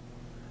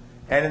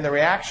 and in the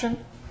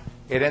reaction,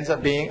 it ends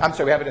up being, I'm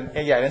sorry, we have it in,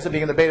 yeah, it ends up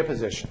being in the beta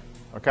position.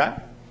 Okay?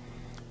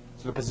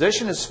 So the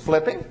position is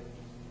flipping.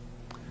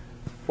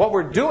 What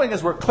we're doing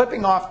is we're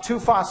clipping off two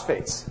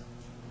phosphates.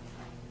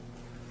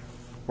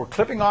 We're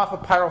clipping off a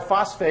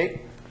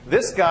pyrophosphate.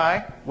 This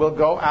guy will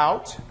go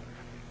out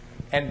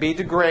and be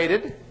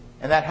degraded,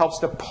 and that helps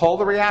to pull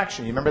the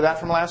reaction. You remember that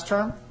from last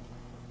term?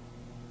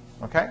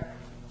 Okay?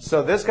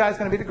 So this guy's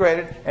going to be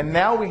degraded, and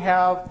now we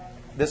have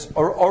this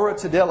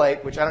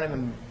orotidylate, which I don't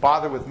even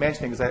bother with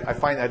mentioning because I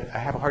find that I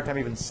have a hard time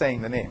even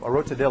saying the name,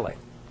 orotidylate.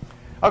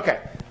 Okay,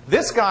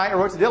 this guy,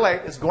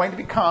 orotidylate, is going to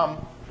become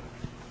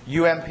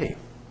UMP.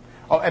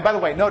 Oh, and by the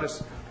way,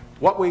 notice,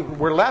 what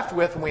we're left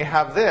with when we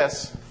have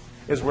this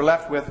is we're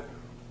left with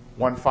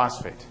one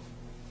phosphate.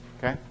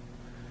 Okay?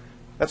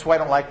 That's why I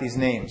don't like these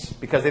names,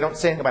 because they don't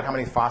say anything about how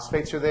many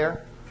phosphates are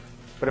there.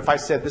 But if I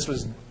said this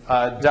was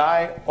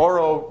diorotidate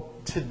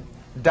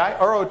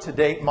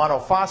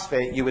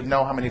monophosphate, you would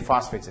know how many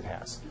phosphates it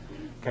has.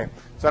 Okay?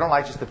 So I don't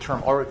like just the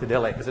term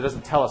orotidylate because it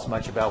doesn't tell us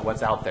much about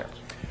what's out there.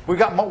 We've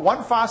got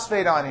one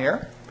phosphate on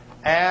here,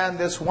 and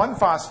this one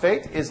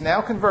phosphate is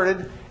now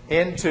converted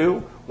into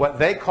what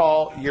they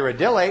call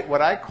uridylate,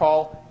 what I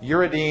call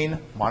uridine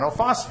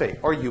monophosphate,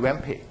 or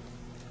UMP.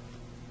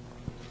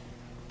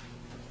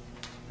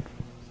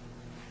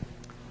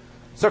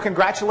 So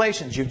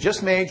congratulations, you've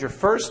just made your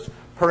first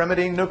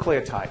pyrimidine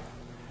nucleotide.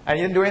 And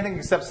you didn't do anything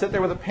except sit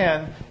there with a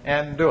pen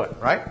and do it,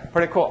 right?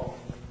 Pretty cool.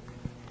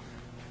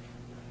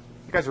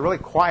 You guys are really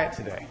quiet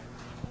today.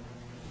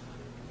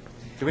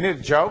 Do we need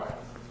a joke?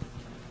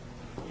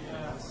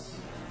 Yes.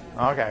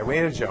 Okay, we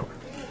need a joke.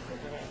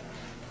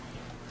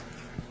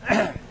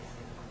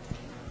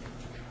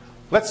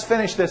 Let's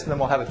finish this and then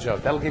we'll have a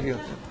joke. That'll give you,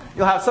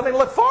 you'll have something to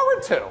look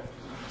forward to.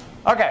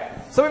 Okay,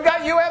 so we've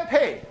got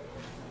UMP.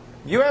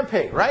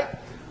 UMP, right?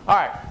 All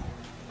right.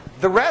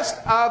 The rest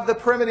of the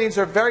pyrimidines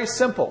are very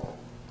simple.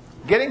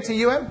 Getting to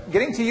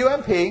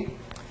UMP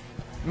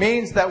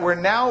means that we're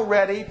now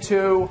ready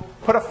to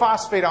put a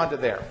phosphate onto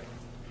there.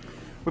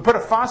 We put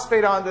a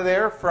phosphate onto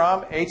there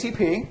from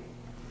ATP,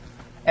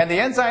 and the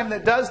enzyme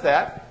that does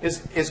that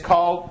is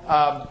called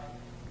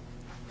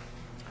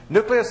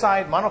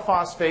nucleoside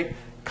monophosphate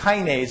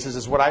kinases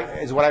is what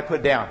I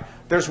put down.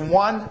 There's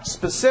one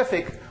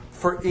specific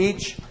for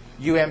each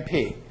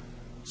UMP.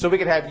 So we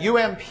could have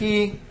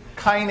UMP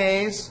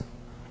kinase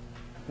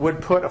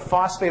would put a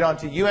phosphate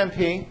onto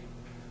UMP.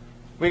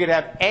 We could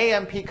have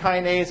AMP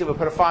kinase that would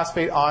put a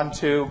phosphate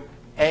onto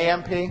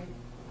AMP.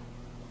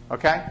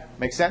 Okay?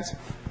 Makes sense?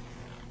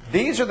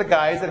 These are the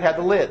guys that had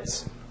the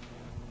lids.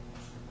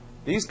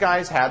 These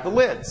guys had the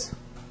lids.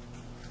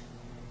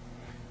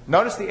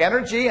 Notice the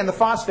energy and the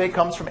phosphate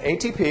comes from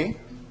ATP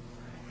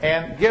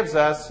and gives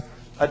us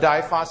a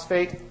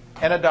diphosphate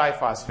and a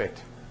diphosphate.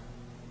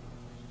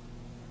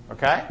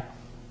 Okay?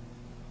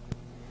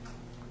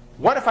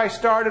 What if I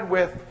started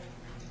with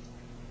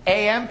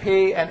AMP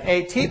and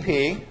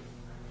ATP?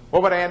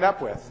 What would I end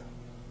up with?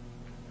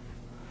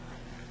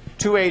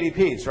 2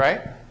 ADPs,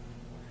 right?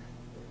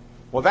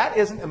 Well, that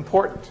isn't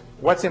important.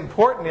 What's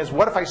important is,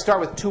 what if I start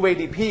with 2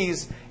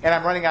 ADPs and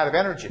I'm running out of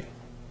energy?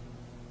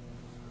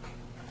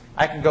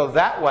 I can go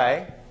that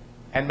way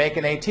and make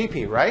an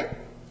ATP, right?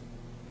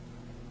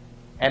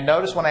 And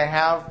notice when I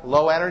have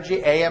low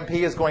energy, AMP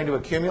is going to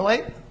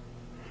accumulate.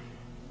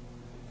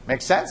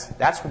 Makes sense?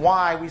 That's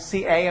why we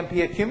see AMP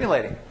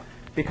accumulating.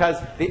 Because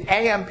the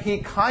AMP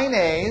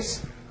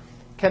kinase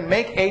can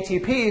make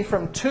ATP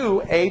from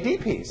 2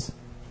 ADPs.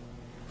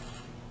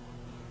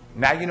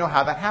 Now you know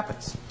how that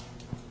happens.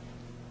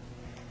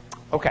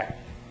 Okay.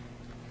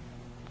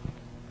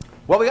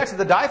 Well, we got to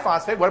the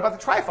diphosphate. What about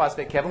the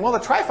triphosphate, Kevin? Well, the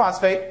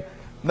triphosphate,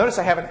 notice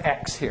I have an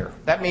X here.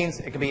 That means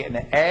it can be an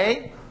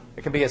A,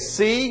 it can be a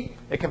C,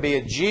 it can be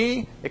a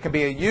G, it can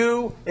be a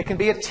U, it can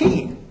be a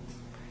T.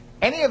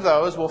 Any of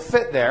those will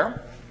fit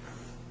there.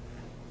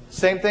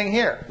 Same thing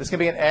here. This can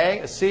be an A,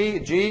 a C, a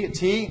G, a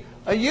T,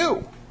 a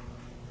U.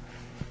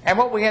 And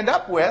what we end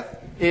up with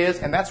is,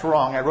 and that's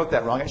wrong, I wrote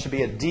that wrong, it should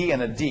be a D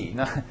and a D.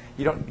 No,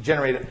 you don't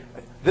generate it.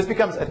 This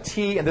becomes a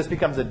T and this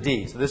becomes a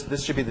D. So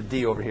this should be the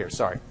D over here,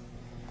 sorry.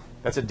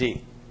 That's a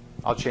D.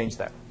 I'll change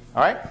that.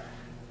 All right?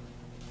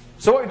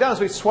 So what we've done is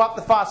we've swapped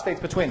the phosphates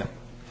between them.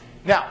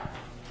 Now,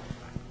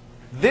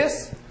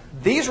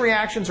 these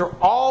reactions are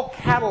all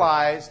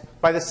catalyzed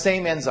by the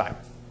same enzyme.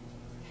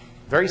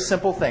 Very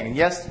simple thing. And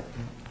yes,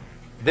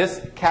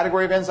 this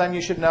category of enzyme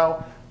you should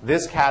know.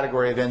 This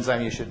category of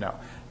enzyme you should know.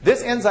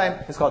 This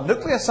enzyme is called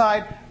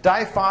nucleoside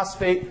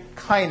diphosphate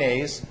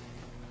kinase,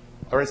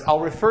 or as I'll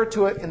refer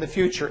to it in the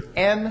future,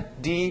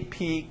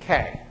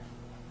 NDPK.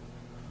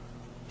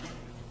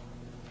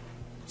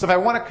 So if I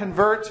want to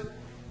convert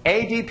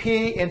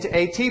ADP into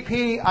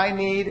ATP, I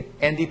need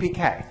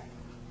NDPK.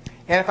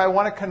 And if I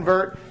want to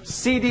convert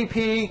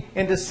CDP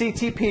into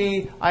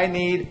CTP, I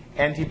need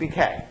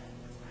NTPK.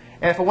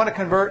 And if I want to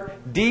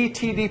convert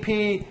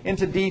DTDP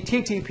into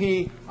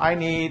DTTP, I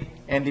need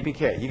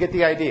NDPK. You get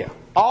the idea.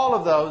 All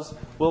of those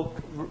will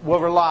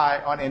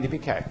rely on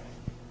NDPK.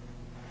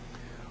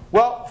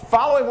 Well,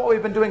 following what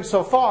we've been doing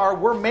so far,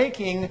 we're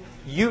making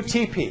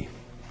UTP.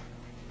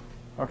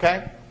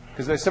 Okay?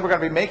 Because I said we're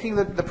going to be making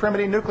the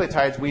pyrimidine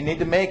nucleotides. We need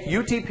to make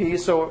UTP.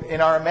 So in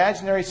our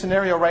imaginary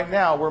scenario right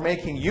now, we're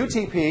making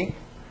UTP.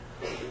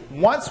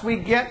 Once we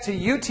get to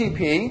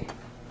UTP,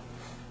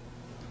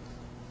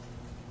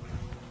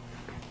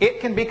 it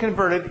can be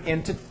converted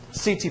into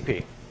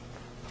CTP.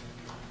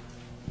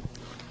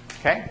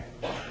 Okay?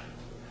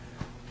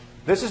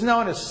 This is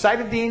known as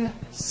cytidine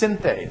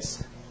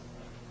synthase.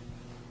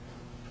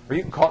 Or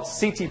you can call it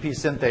CTP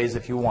synthase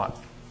if you want.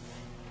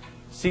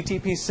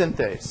 CTP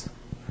synthase.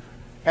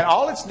 And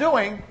all it's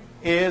doing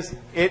is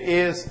it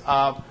is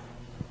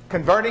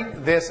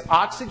converting this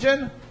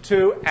oxygen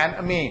to an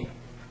amine.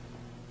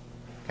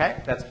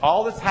 Okay? That's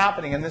all that's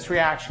happening in this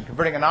reaction,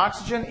 converting an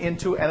oxygen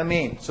into an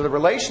amine. So the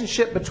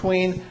relationship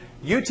between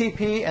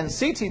UTP and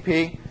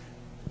CTP,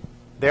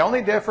 they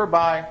only differ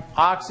by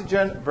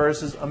oxygen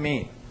versus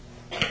amine.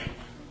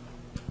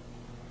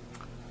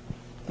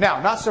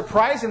 Now, not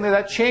surprisingly,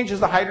 that changes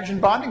the hydrogen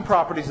bonding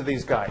properties of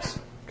these guys.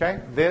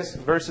 Okay? This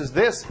versus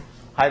this,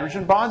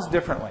 hydrogen bonds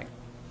differently.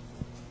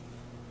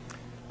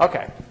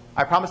 Okay.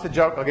 I promised a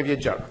joke. I'll give you a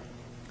joke.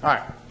 All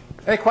right.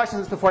 Any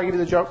questions before I give you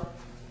the joke?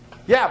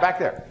 Yeah, back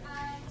there.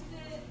 Do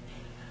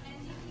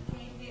the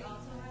NDPKs, they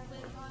also have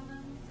lids on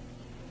them?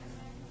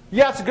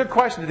 Yeah, it's a good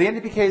question. Do the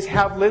NDPKs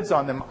have lids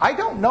on them? I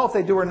don't know if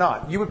they do or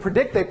not. You would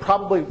predict they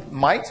probably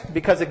might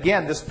because,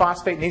 again, this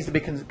phosphate needs to be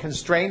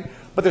constrained.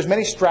 But there's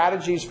many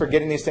strategies for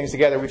getting these things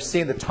together. We've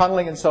seen the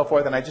tunneling and so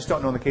forth, and I just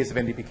don't know in the case of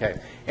NDPK.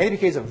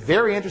 NDPK is a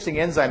very interesting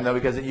enzyme, though,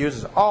 because it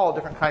uses all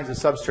different kinds of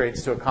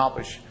substrates to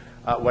accomplish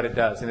what it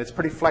does. And it's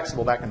pretty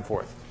flexible back and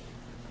forth.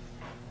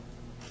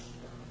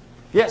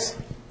 Yes?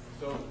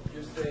 So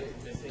just say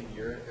missing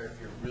urine, or if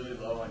you're really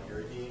low on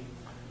uridine,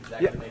 is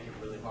that Yeah. going to make it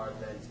really hard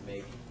then to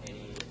make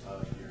any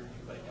of your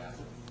nucleic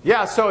acids?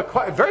 Yeah, so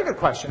a very good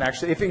question,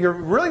 actually. If you're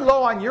really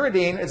low on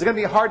uridine, it's going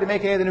to be hard to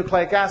make any of the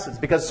nucleic acids,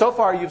 because so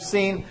far you've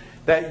seen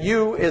that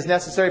U is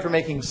necessary for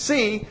making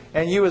C,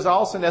 and U is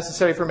also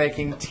necessary for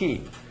making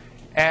T.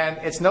 And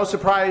it's no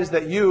surprise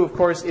that U, of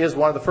course, is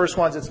one of the first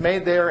ones that's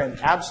made there, and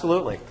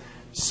absolutely.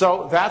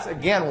 So that's,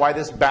 again, why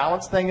this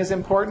balance thing is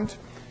important.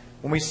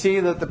 When we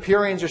see that the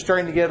purines are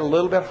starting to get a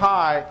little bit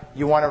high,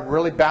 you want to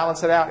really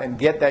balance it out and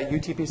get that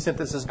UTP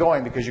synthesis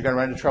going, because you're going to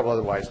run into trouble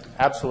otherwise.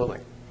 Absolutely.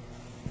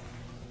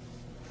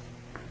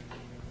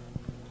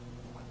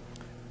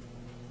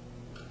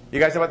 You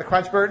guys know about the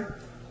crunch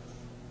bird?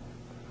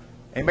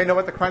 Anybody know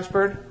about the crunch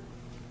bird?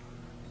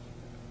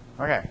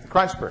 Okay, the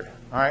crunch bird.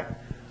 All right.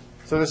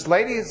 So this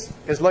lady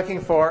is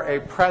looking for a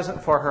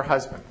present for her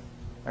husband.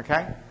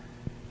 Okay?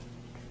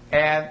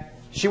 And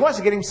she wants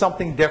to get him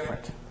something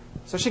different.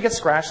 So she gets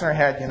scratched in her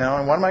head, you know,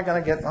 and what am I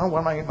going to get? Oh, what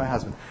am I going to get my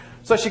husband?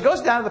 So she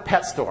goes down to the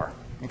pet store.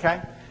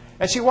 Okay?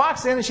 And she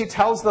walks in and she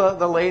tells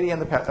the lady in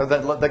the pet, or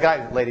the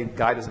guy, lady,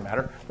 guy doesn't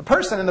matter, the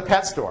person in the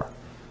pet store.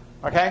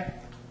 Okay?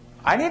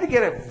 I need to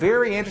get a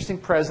very interesting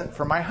present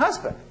for my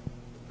husband.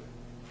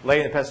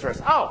 Lady in the pet store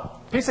says, oh,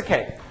 piece of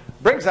cake.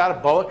 Brings out a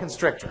boa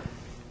constrictor.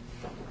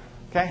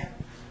 Okay?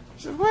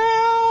 She says, well,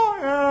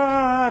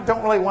 I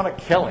don't really want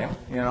to kill him,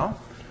 you know.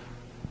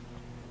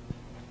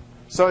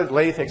 So the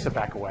lady takes it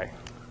back away.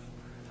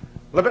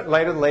 A little bit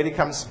later, the lady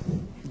comes,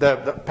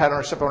 the pet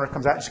owner, ship owner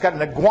comes out, and she's got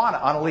an iguana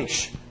on a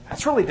leash.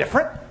 That's really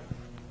different.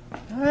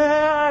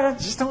 I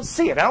just don't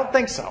see it. I don't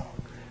think so.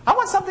 I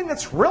want something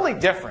that's really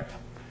different.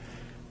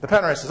 The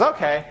pet owner says,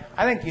 okay,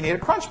 I think you need a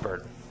crunch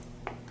bird.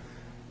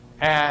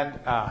 And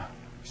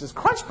she says,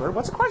 crunch bird?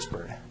 What's a crunch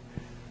bird?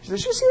 She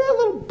says, you see that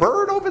little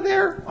bird over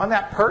there on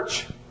that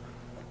perch?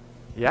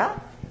 Yeah,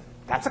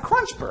 that's a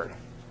crunch bird.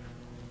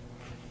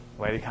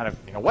 The lady kind of,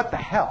 you know, what the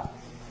hell?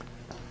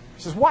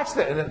 She says, watch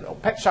this. And the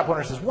pet shop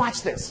owner says,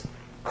 watch this.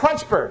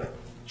 Crunch bird,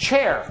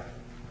 chair.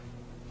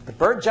 The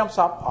bird jumps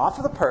off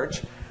of the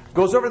perch,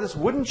 goes over this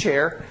wooden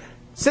chair,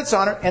 sits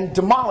on it, and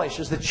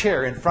demolishes the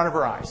chair in front of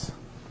her eyes.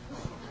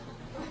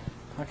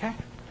 Okay?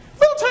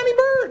 Little tiny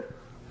bird.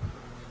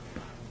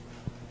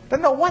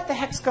 Doesn't know what the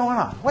heck's going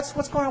on. What's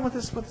going on with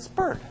this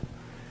bird?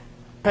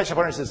 Pet shop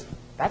owner says,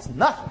 that's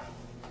nothing.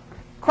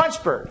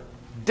 Crunch bird,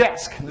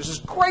 desk. And there's this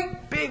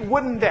great big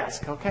wooden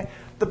desk. Okay?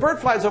 The bird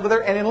flies over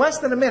there, and in less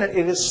than a minute,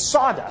 it is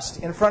sawdust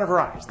in front of her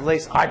eyes. The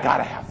lady says, I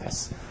gotta have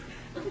this.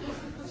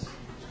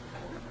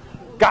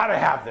 Gotta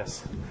have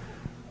this.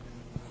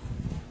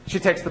 She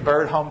takes the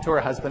bird home to her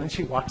husband, and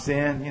she walks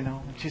in, you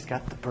know, and she's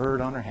got the bird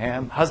on her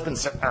hand.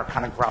 Husband's sitting there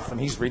kind of gruff, and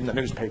he's reading the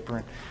newspaper.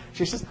 And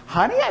she says,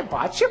 honey, I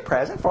bought you a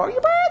present for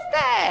your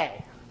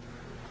birthday.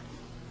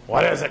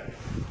 What is it?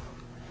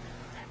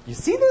 You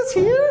see this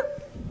here?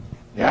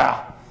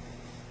 Yeah.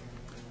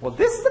 Well,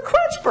 this is a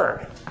crunch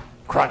bird.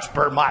 Crunch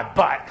bird my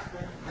butt.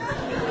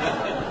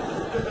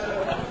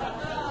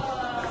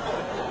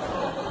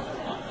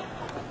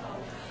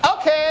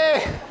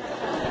 Okay.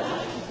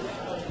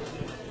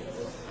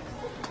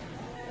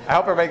 I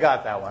hope everybody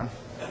got that one.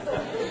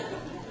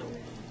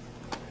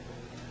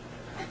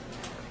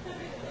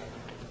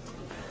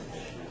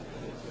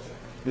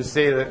 You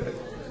see that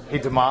he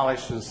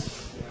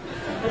demolishes.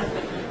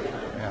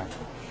 Yeah.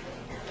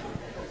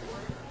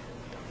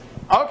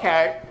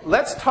 Okay,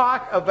 let's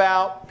talk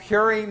about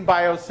purine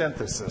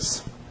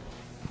biosynthesis.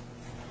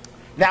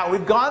 Now,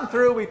 we've gone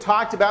through, we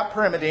talked about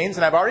pyrimidines,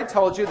 and I've already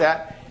told you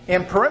that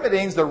in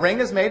pyrimidines, the ring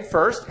is made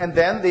first, and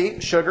then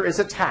the sugar is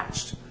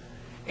attached.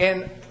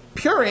 In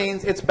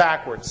purines, it's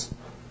backwards.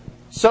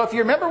 So if you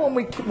remember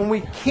when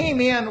we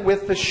came in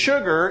with the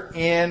sugar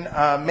in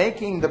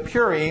making the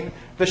purine,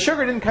 the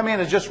sugar didn't come in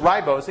as just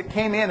ribose. It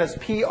came in as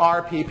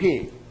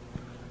PRPP.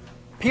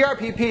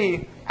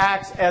 PRPP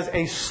acts as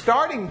a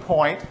starting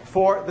point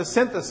for the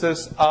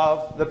synthesis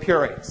of the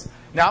purines.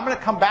 Now I'm going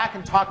to come back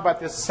and talk about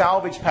this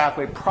salvage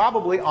pathway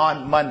probably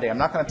on Monday. I'm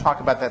not going to talk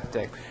about that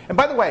today. And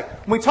by the way,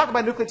 when we talk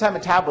about nucleotide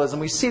metabolism,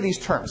 we see these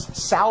terms,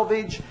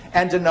 salvage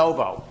and de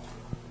novo.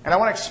 And I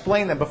want to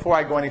explain them before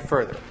I go any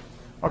further.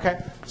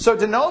 Okay? So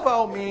de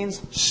novo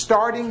means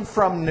starting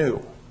from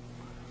new.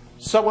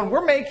 So when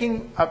we're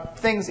making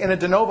things in a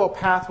de novo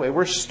pathway,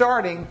 we're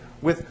starting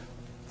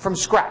from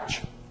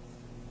scratch.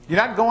 You're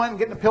not going and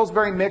getting a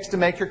Pillsbury mix to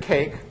make your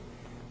cake.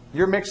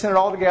 You're mixing it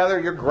all together.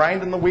 You're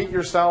grinding the wheat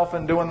yourself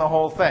and doing the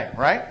whole thing,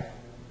 right?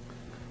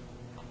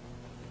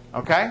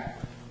 Okay?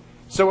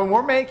 So when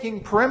we're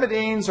making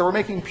pyrimidines or we're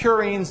making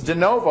purines de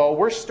novo,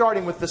 we're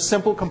starting with the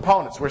simple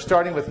components. We're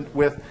starting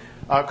with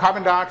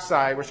carbon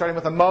dioxide. We're starting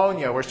with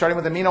ammonia. We're starting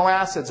with amino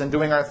acids and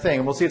doing our thing.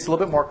 And we'll see it's a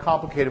little bit more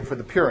complicated for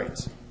the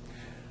purines.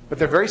 But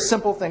they're very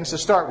simple things to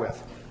start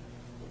with.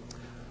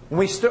 When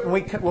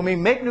we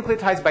make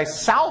nucleotides by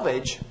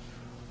salvage,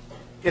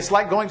 it's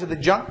like going to the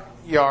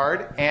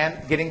junkyard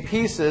and getting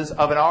pieces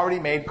of an already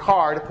made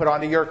car to put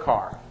onto your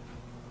car.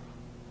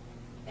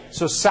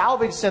 So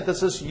salvage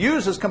synthesis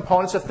uses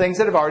components of things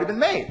that have already been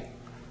made.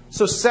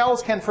 So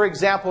cells can, for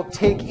example,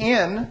 take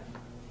in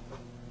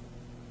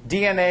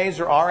DNAs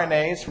or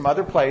RNAs from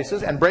other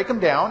places and break them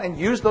down and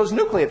use those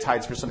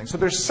nucleotides for something. So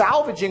they're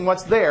salvaging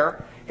what's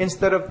there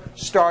instead of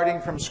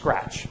starting from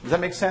scratch. Does that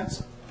make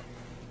sense?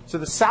 So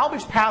the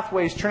salvage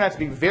pathways turn out to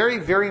be very,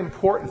 very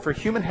important for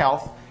human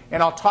health,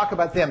 and I'll talk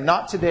about them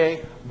not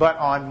today, but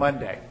on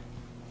Monday.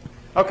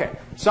 Okay,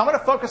 so I'm going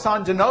to focus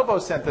on de novo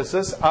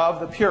synthesis of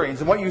the purines.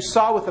 And what you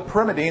saw with the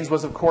pyrimidines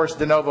was, of course,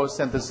 de novo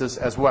synthesis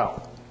as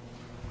well.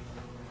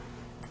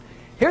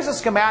 Here's a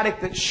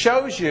schematic that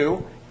shows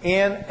you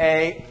in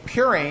a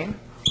purine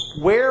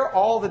where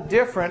all the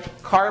different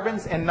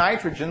carbons and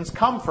nitrogens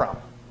come from.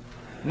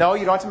 No,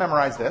 you don't have to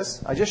memorize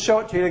this. I just show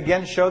it to you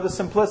again, show the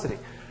simplicity.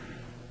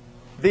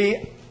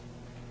 The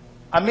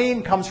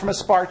amine comes from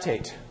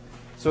aspartate.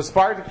 So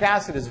aspartic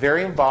acid is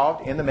very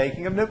involved in the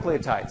making of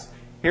nucleotides.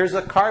 Here's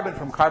a carbon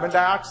from carbon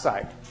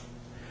dioxide.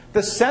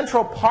 The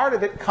central part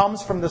of it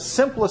comes from the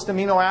simplest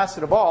amino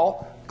acid of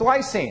all,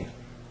 glycine.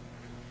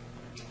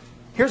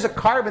 Here's a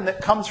carbon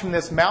that comes from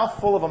this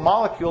mouthful of a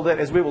molecule that,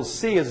 as we will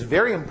see, is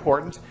very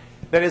important.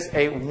 That is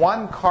a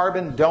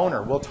one-carbon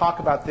donor. We'll talk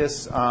about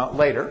this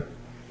later.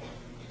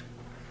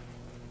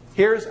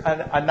 Here's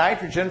a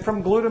nitrogen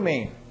from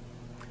glutamine.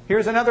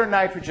 Here's another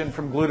nitrogen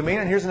from glutamine,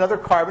 and here's another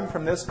carbon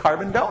from this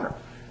carbon donor.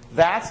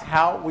 That's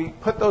how we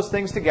put those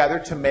things together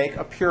to make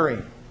a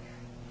purine.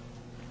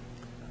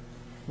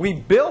 We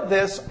build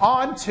this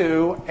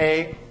onto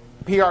a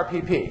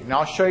PRPP. Now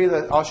I'll show you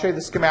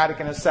the schematic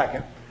in a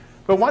second.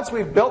 But once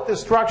we've built this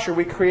structure,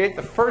 we create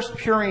the first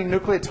purine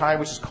nucleotide,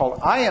 which is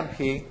called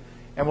IMP,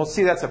 and we'll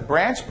see that's a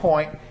branch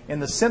point in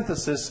the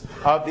synthesis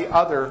of the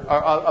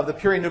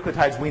purine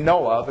nucleotides we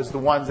know of as the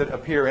ones that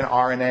appear in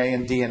RNA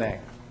and DNA.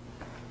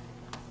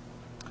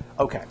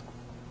 Okay.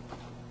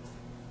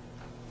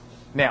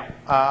 Now,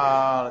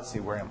 let's see,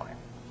 where am I?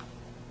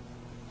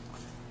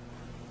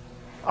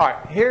 All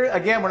right, here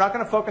again, we're not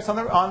going to focus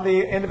on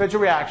the individual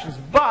reactions,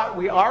 but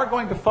we are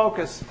going to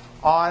focus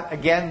on,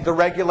 again, the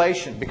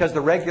regulation, because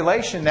the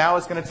regulation now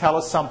is going to tell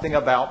us something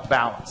about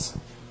balance.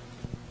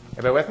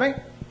 Everybody with me?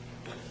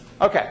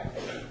 Okay.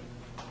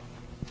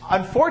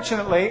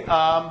 Unfortunately,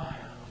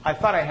 I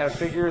thought I had a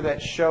figure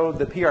that showed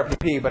the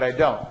PRPP, but I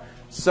don't.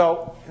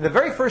 So the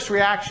very first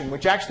reaction,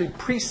 which actually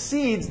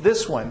precedes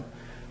this one,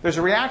 there's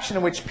a reaction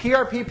in which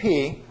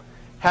PRPP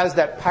has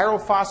that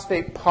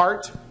pyrophosphate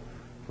part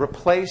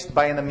replaced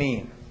by an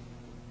amine.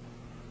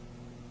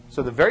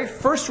 So the very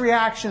first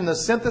reaction in the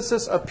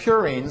synthesis of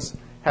purines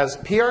has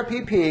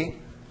PRPP,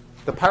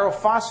 the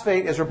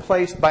pyrophosphate is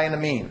replaced by an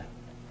amine.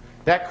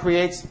 That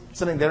creates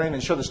something they don't even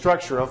show the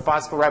structure of,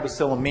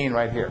 phosphoribosylamine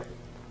right here.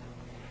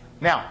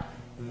 Now,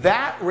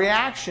 that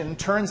reaction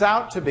turns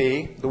out to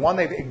be, the one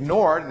they've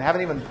ignored and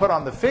haven't even put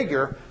on the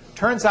figure,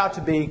 turns out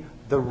to be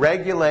the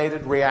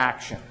regulated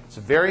reaction. It's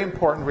a very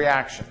important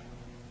reaction.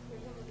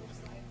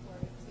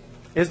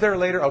 Is there a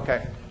later?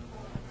 Okay.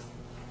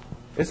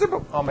 Is there?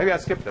 Oh, maybe I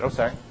skipped it. Oh,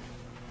 sorry.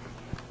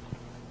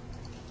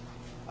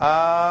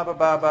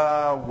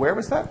 Where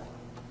was that?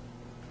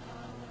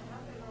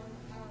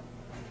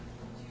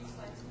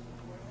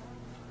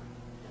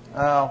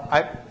 Oh,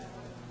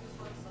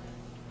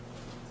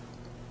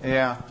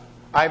 yeah.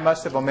 I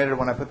must have omitted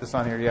when I put this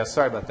on here. Yes,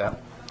 sorry about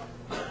that.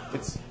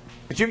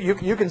 But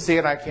you can see it,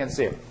 and I can't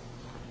see it.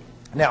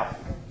 Now,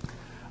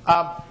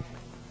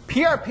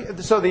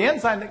 PRP, so the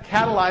enzyme that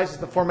catalyzes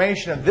the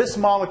formation of this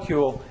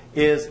molecule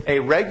is a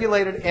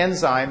regulated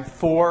enzyme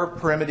for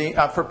purine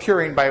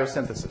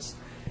biosynthesis.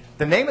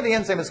 The name of the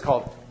enzyme is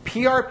called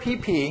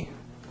PRPP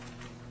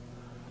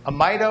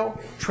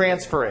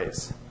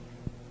amidotransferase.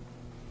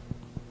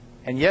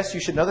 And yes, you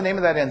should know the name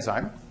of that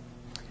enzyme.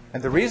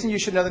 And the reason you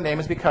should know the name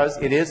is because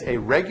it is a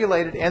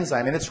regulated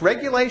enzyme. And its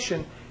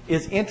regulation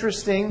is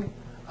interesting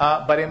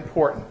but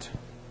important.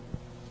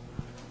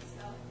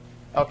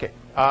 Okay.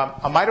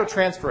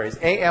 Amidotransferase.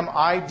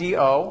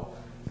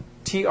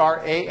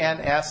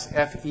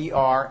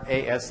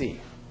 AMIDOTRANSFERASE.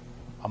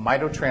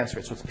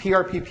 Amidotransferase. So it's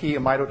PRPP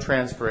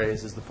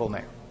amidotransferase is the full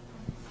name.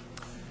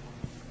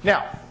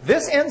 Now,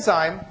 this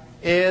enzyme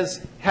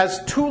has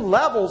two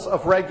levels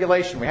of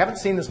regulation. We haven't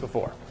seen this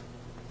before.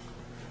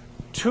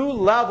 Two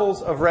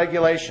levels of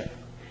regulation.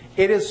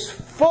 It is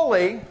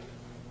fully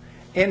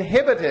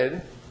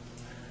inhibited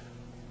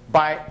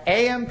by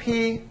AMP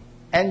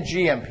and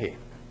GMP.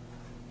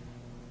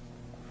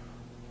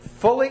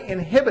 Fully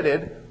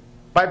inhibited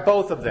by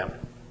both of them.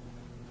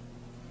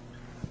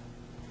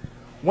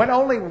 When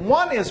only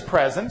one is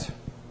present,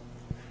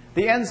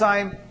 the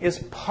enzyme is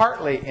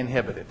partly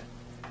inhibited,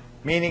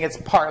 meaning it's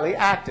partly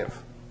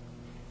active.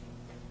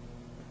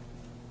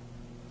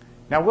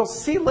 Now, we'll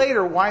see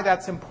later why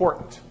that's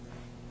important.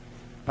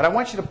 But I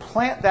want you to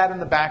plant that in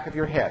the back of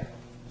your head.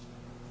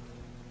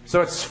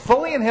 So it's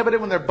fully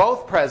inhibited when they're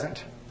both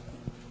present,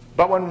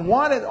 but when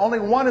only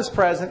one is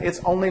present,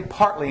 it's only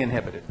partly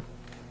inhibited.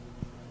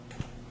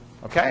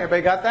 Okay,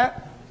 everybody got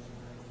that?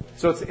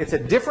 So it's a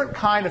different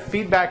kind of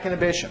feedback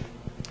inhibition.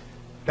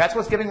 That's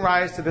what's giving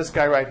rise to this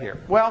guy right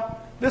here. Well,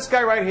 this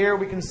guy right here,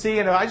 we can see,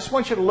 I just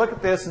want you to look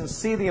at this and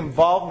see the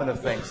involvement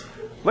of things.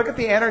 Look at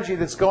the energy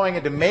that's going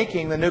into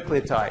making the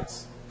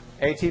nucleotides.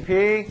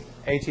 ATP,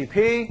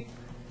 ATP.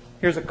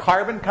 Here's a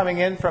carbon coming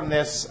in from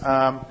this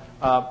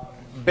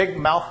big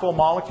mouthful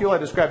molecule I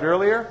described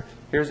earlier.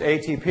 Here's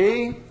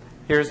ATP.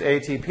 Here's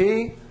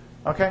ATP.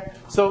 Okay?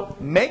 So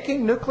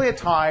making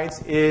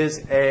nucleotides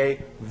is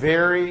a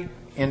very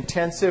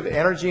intensive,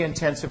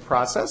 energy-intensive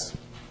process.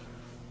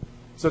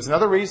 So it's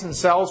another reason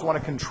cells want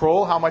to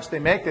control how much they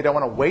make. They don't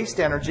want to waste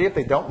energy if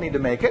they don't need to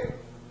make it.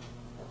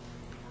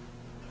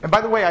 And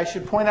by the way, I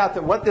should point out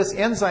that what this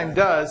enzyme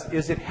does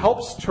is it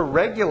helps to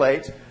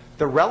regulate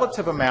the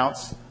relative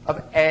amounts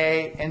of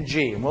A and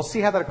G. And we'll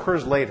see how that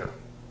occurs later.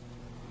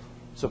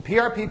 So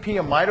PRPP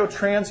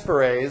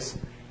aminotransferase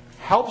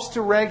helps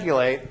to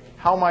regulate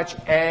how much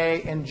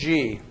A and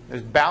G.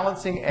 There's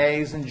balancing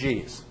A's and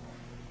G's.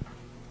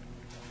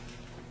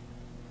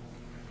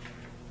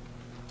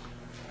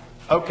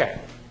 Okay.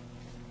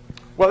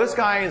 Well, this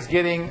guy is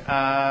getting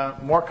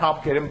more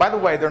complicated. And by the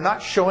way, they're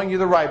not showing you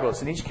the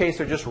ribose. In each case,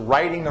 they're just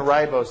writing the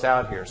ribose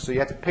out here. So you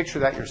have to picture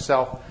that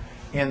yourself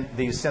in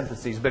these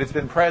syntheses. But it's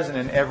been present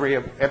in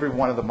every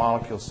one of the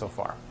molecules so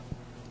far.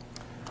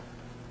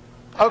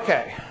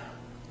 Okay.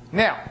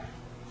 Now,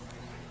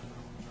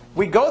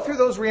 we go through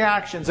those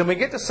reactions and we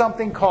get to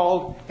something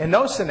called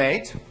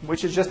inosinate,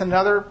 which is just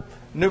another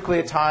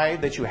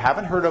nucleotide that you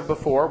haven't heard of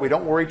before. We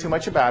don't worry too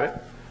much about it.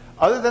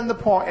 Other than the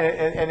point,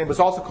 and it was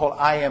also called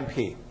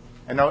IMP,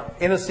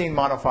 inosine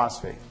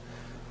monophosphate.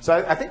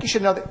 So I think you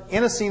should know that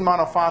inosine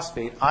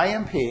monophosphate,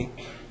 IMP,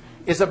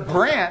 is a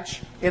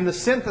branch in the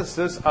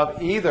synthesis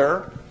of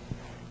either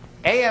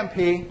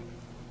AMP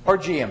or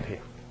GMP.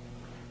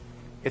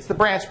 It's the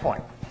branch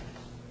point.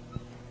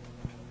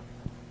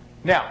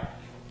 Now,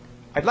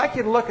 I'd like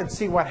you to look and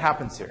see what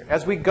happens here.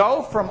 As we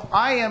go from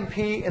IMP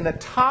in the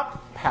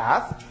top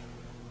path,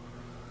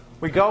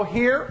 we go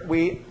here,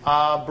 we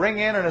bring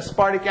in an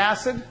aspartic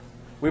acid,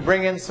 we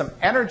bring in some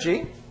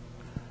energy,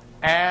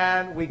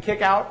 and we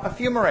kick out a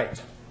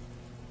fumarate.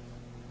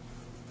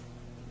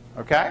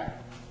 Okay?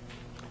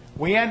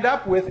 We end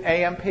up with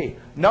AMP.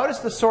 Notice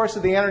the source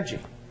of the energy.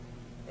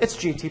 It's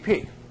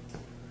GTP.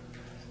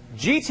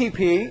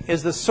 GTP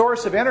is the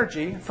source of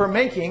energy for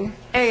making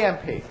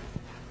AMP.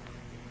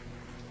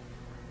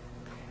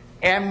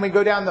 And when we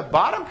go down the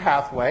bottom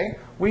pathway,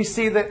 we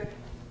see that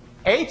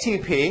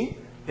ATP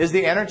is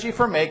the energy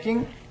for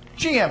making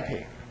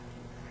GMP.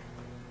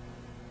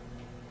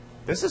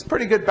 This is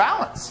pretty good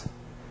balance.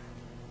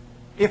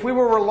 If we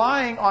were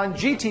relying on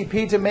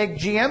GTP to make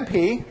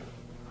GMP,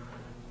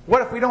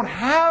 what if we don't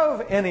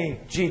have any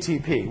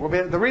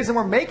GTP? The reason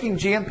we're making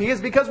GMP is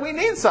because we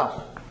need some.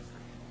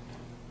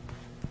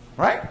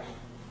 Right?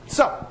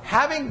 So,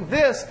 having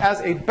this as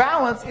a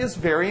balance is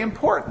very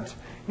important.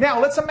 Now,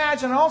 let's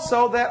imagine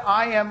also that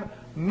I am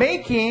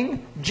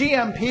making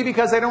GMP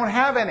because I don't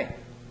have any.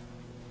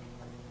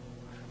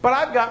 But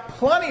I've got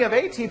plenty of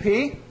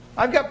ATP.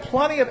 I've got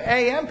plenty of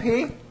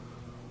AMP.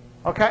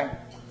 Okay?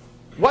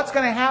 What's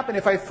going to happen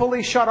if I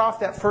fully shut off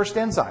that first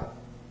enzyme?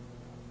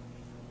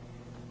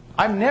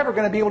 I'm never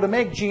going to be able to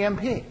make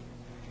GMP.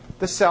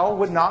 The cell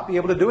would not be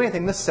able to do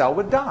anything. The cell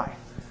would die.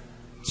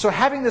 So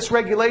having this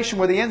regulation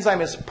where the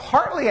enzyme is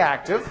partly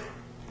active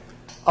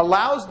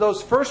allows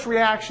those first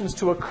reactions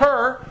to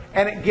occur,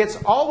 and it gets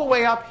all the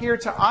way up here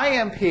to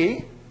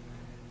IMP,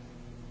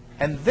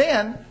 and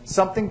then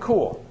something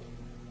cool.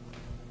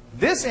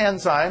 This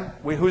enzyme,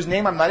 whose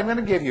name I'm not even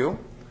going to give you,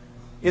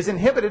 is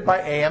inhibited by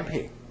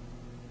AMP.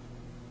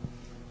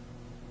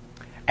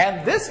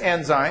 And this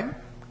enzyme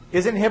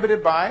is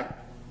inhibited by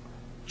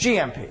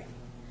GMP.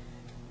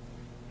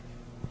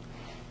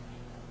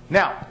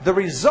 Now, the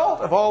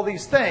result of all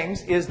these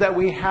things is that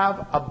we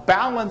have a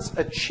balance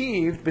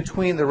achieved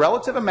between the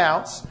relative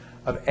amounts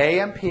of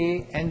AMP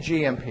and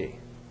GMP.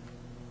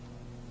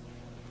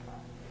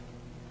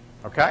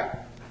 Okay?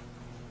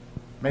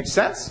 Makes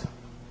sense?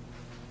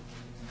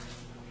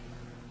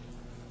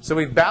 So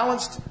we've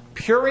balanced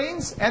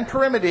purines and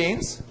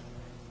pyrimidines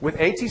with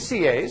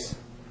ATCase.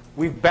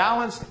 We've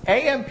balanced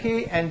AMP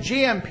and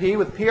GMP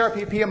with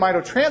PRPP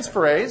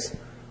aminotransferase.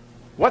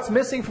 What's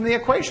missing from the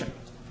equation?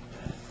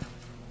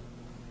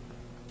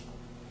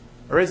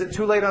 Or is it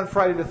too late on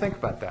Friday to think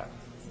about that?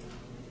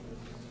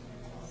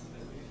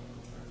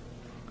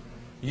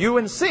 U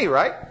and C,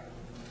 right?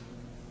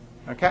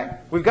 Okay?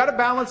 We've got to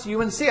balance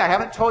U and C. I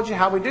haven't told you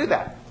how we do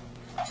that.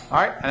 All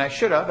right? And I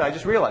should have, but I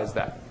just realized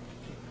that.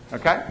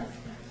 Okay?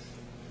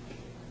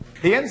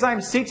 The enzyme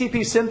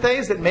CTP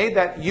synthase that made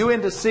that U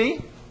into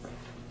C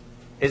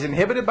is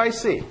inhibited by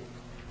C.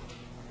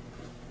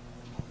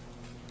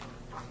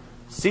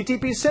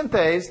 CTP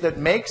synthase that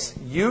makes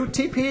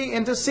UTP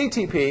into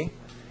CTP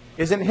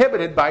is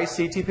inhibited by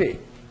CTP.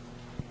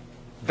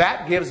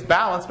 That gives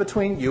balance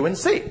between U and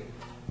C.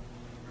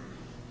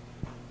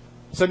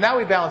 So now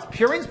we balance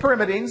purines,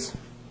 pyrimidines,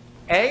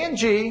 A and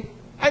G,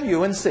 and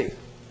U and C.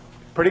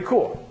 Pretty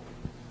cool.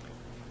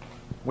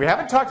 We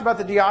haven't talked about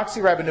the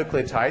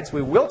deoxyribonucleotides.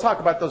 We will talk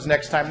about those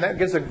next time. That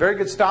gives a very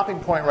good stopping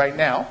point right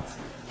now.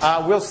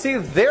 We'll see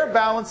their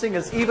balancing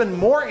is even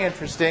more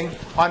interesting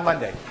on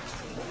Monday.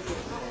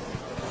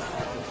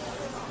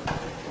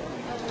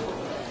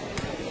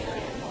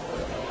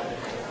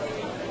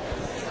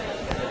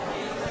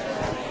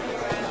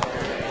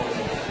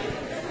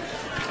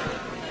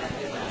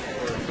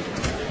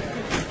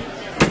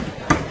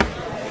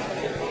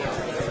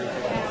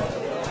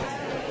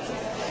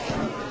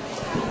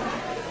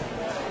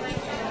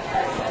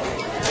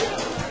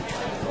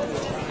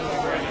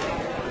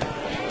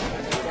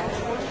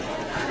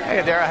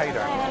 Dara, how you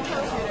doing?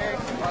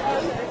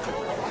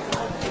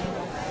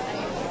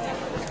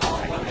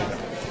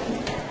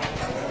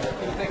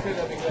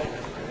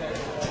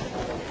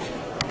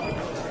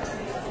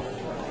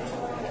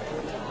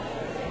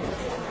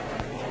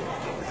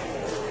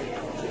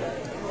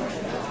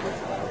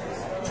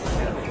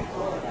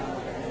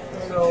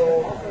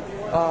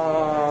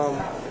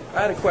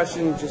 I had a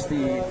question, just the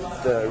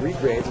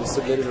regrades. We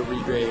submitted a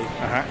regrade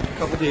a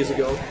couple days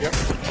ago. Yep.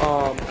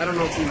 I don't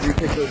know if you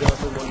picked those up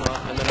and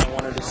whatnot, and then I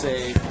wanted to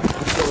say,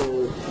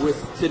 so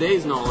with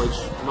today's knowledge,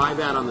 my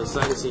bad on the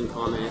cytosine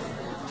comment.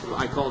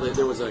 I called it,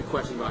 there was a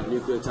question about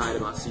nucleotide,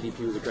 about CDP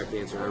was the correct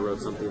answer, and I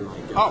wrote something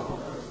like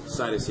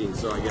cytosine,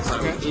 so I guess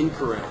I was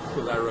incorrect,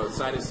 because I wrote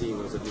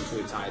cytosine was a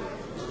nucleotide.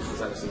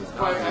 Cytosine is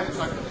Well, I haven't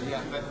talked to them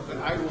yet, but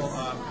I will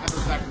have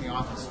them back in the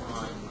office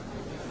on.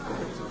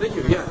 Thank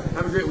you, yeah.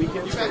 Have a great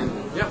weekend. You bet.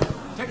 Yeah.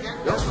 Take care.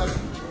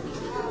 Yeah.